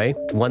Cup toy,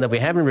 one that we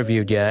haven't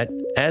reviewed yet,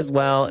 as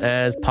well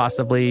as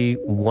possibly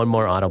one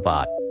more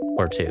Autobot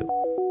or 2.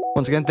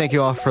 Once again, thank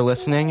you all for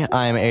listening.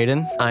 I am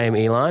Aiden. I am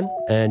Elon,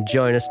 and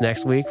join us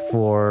next week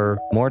for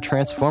More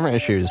Transformer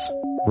issues.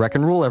 Wreck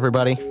and rule,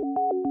 everybody.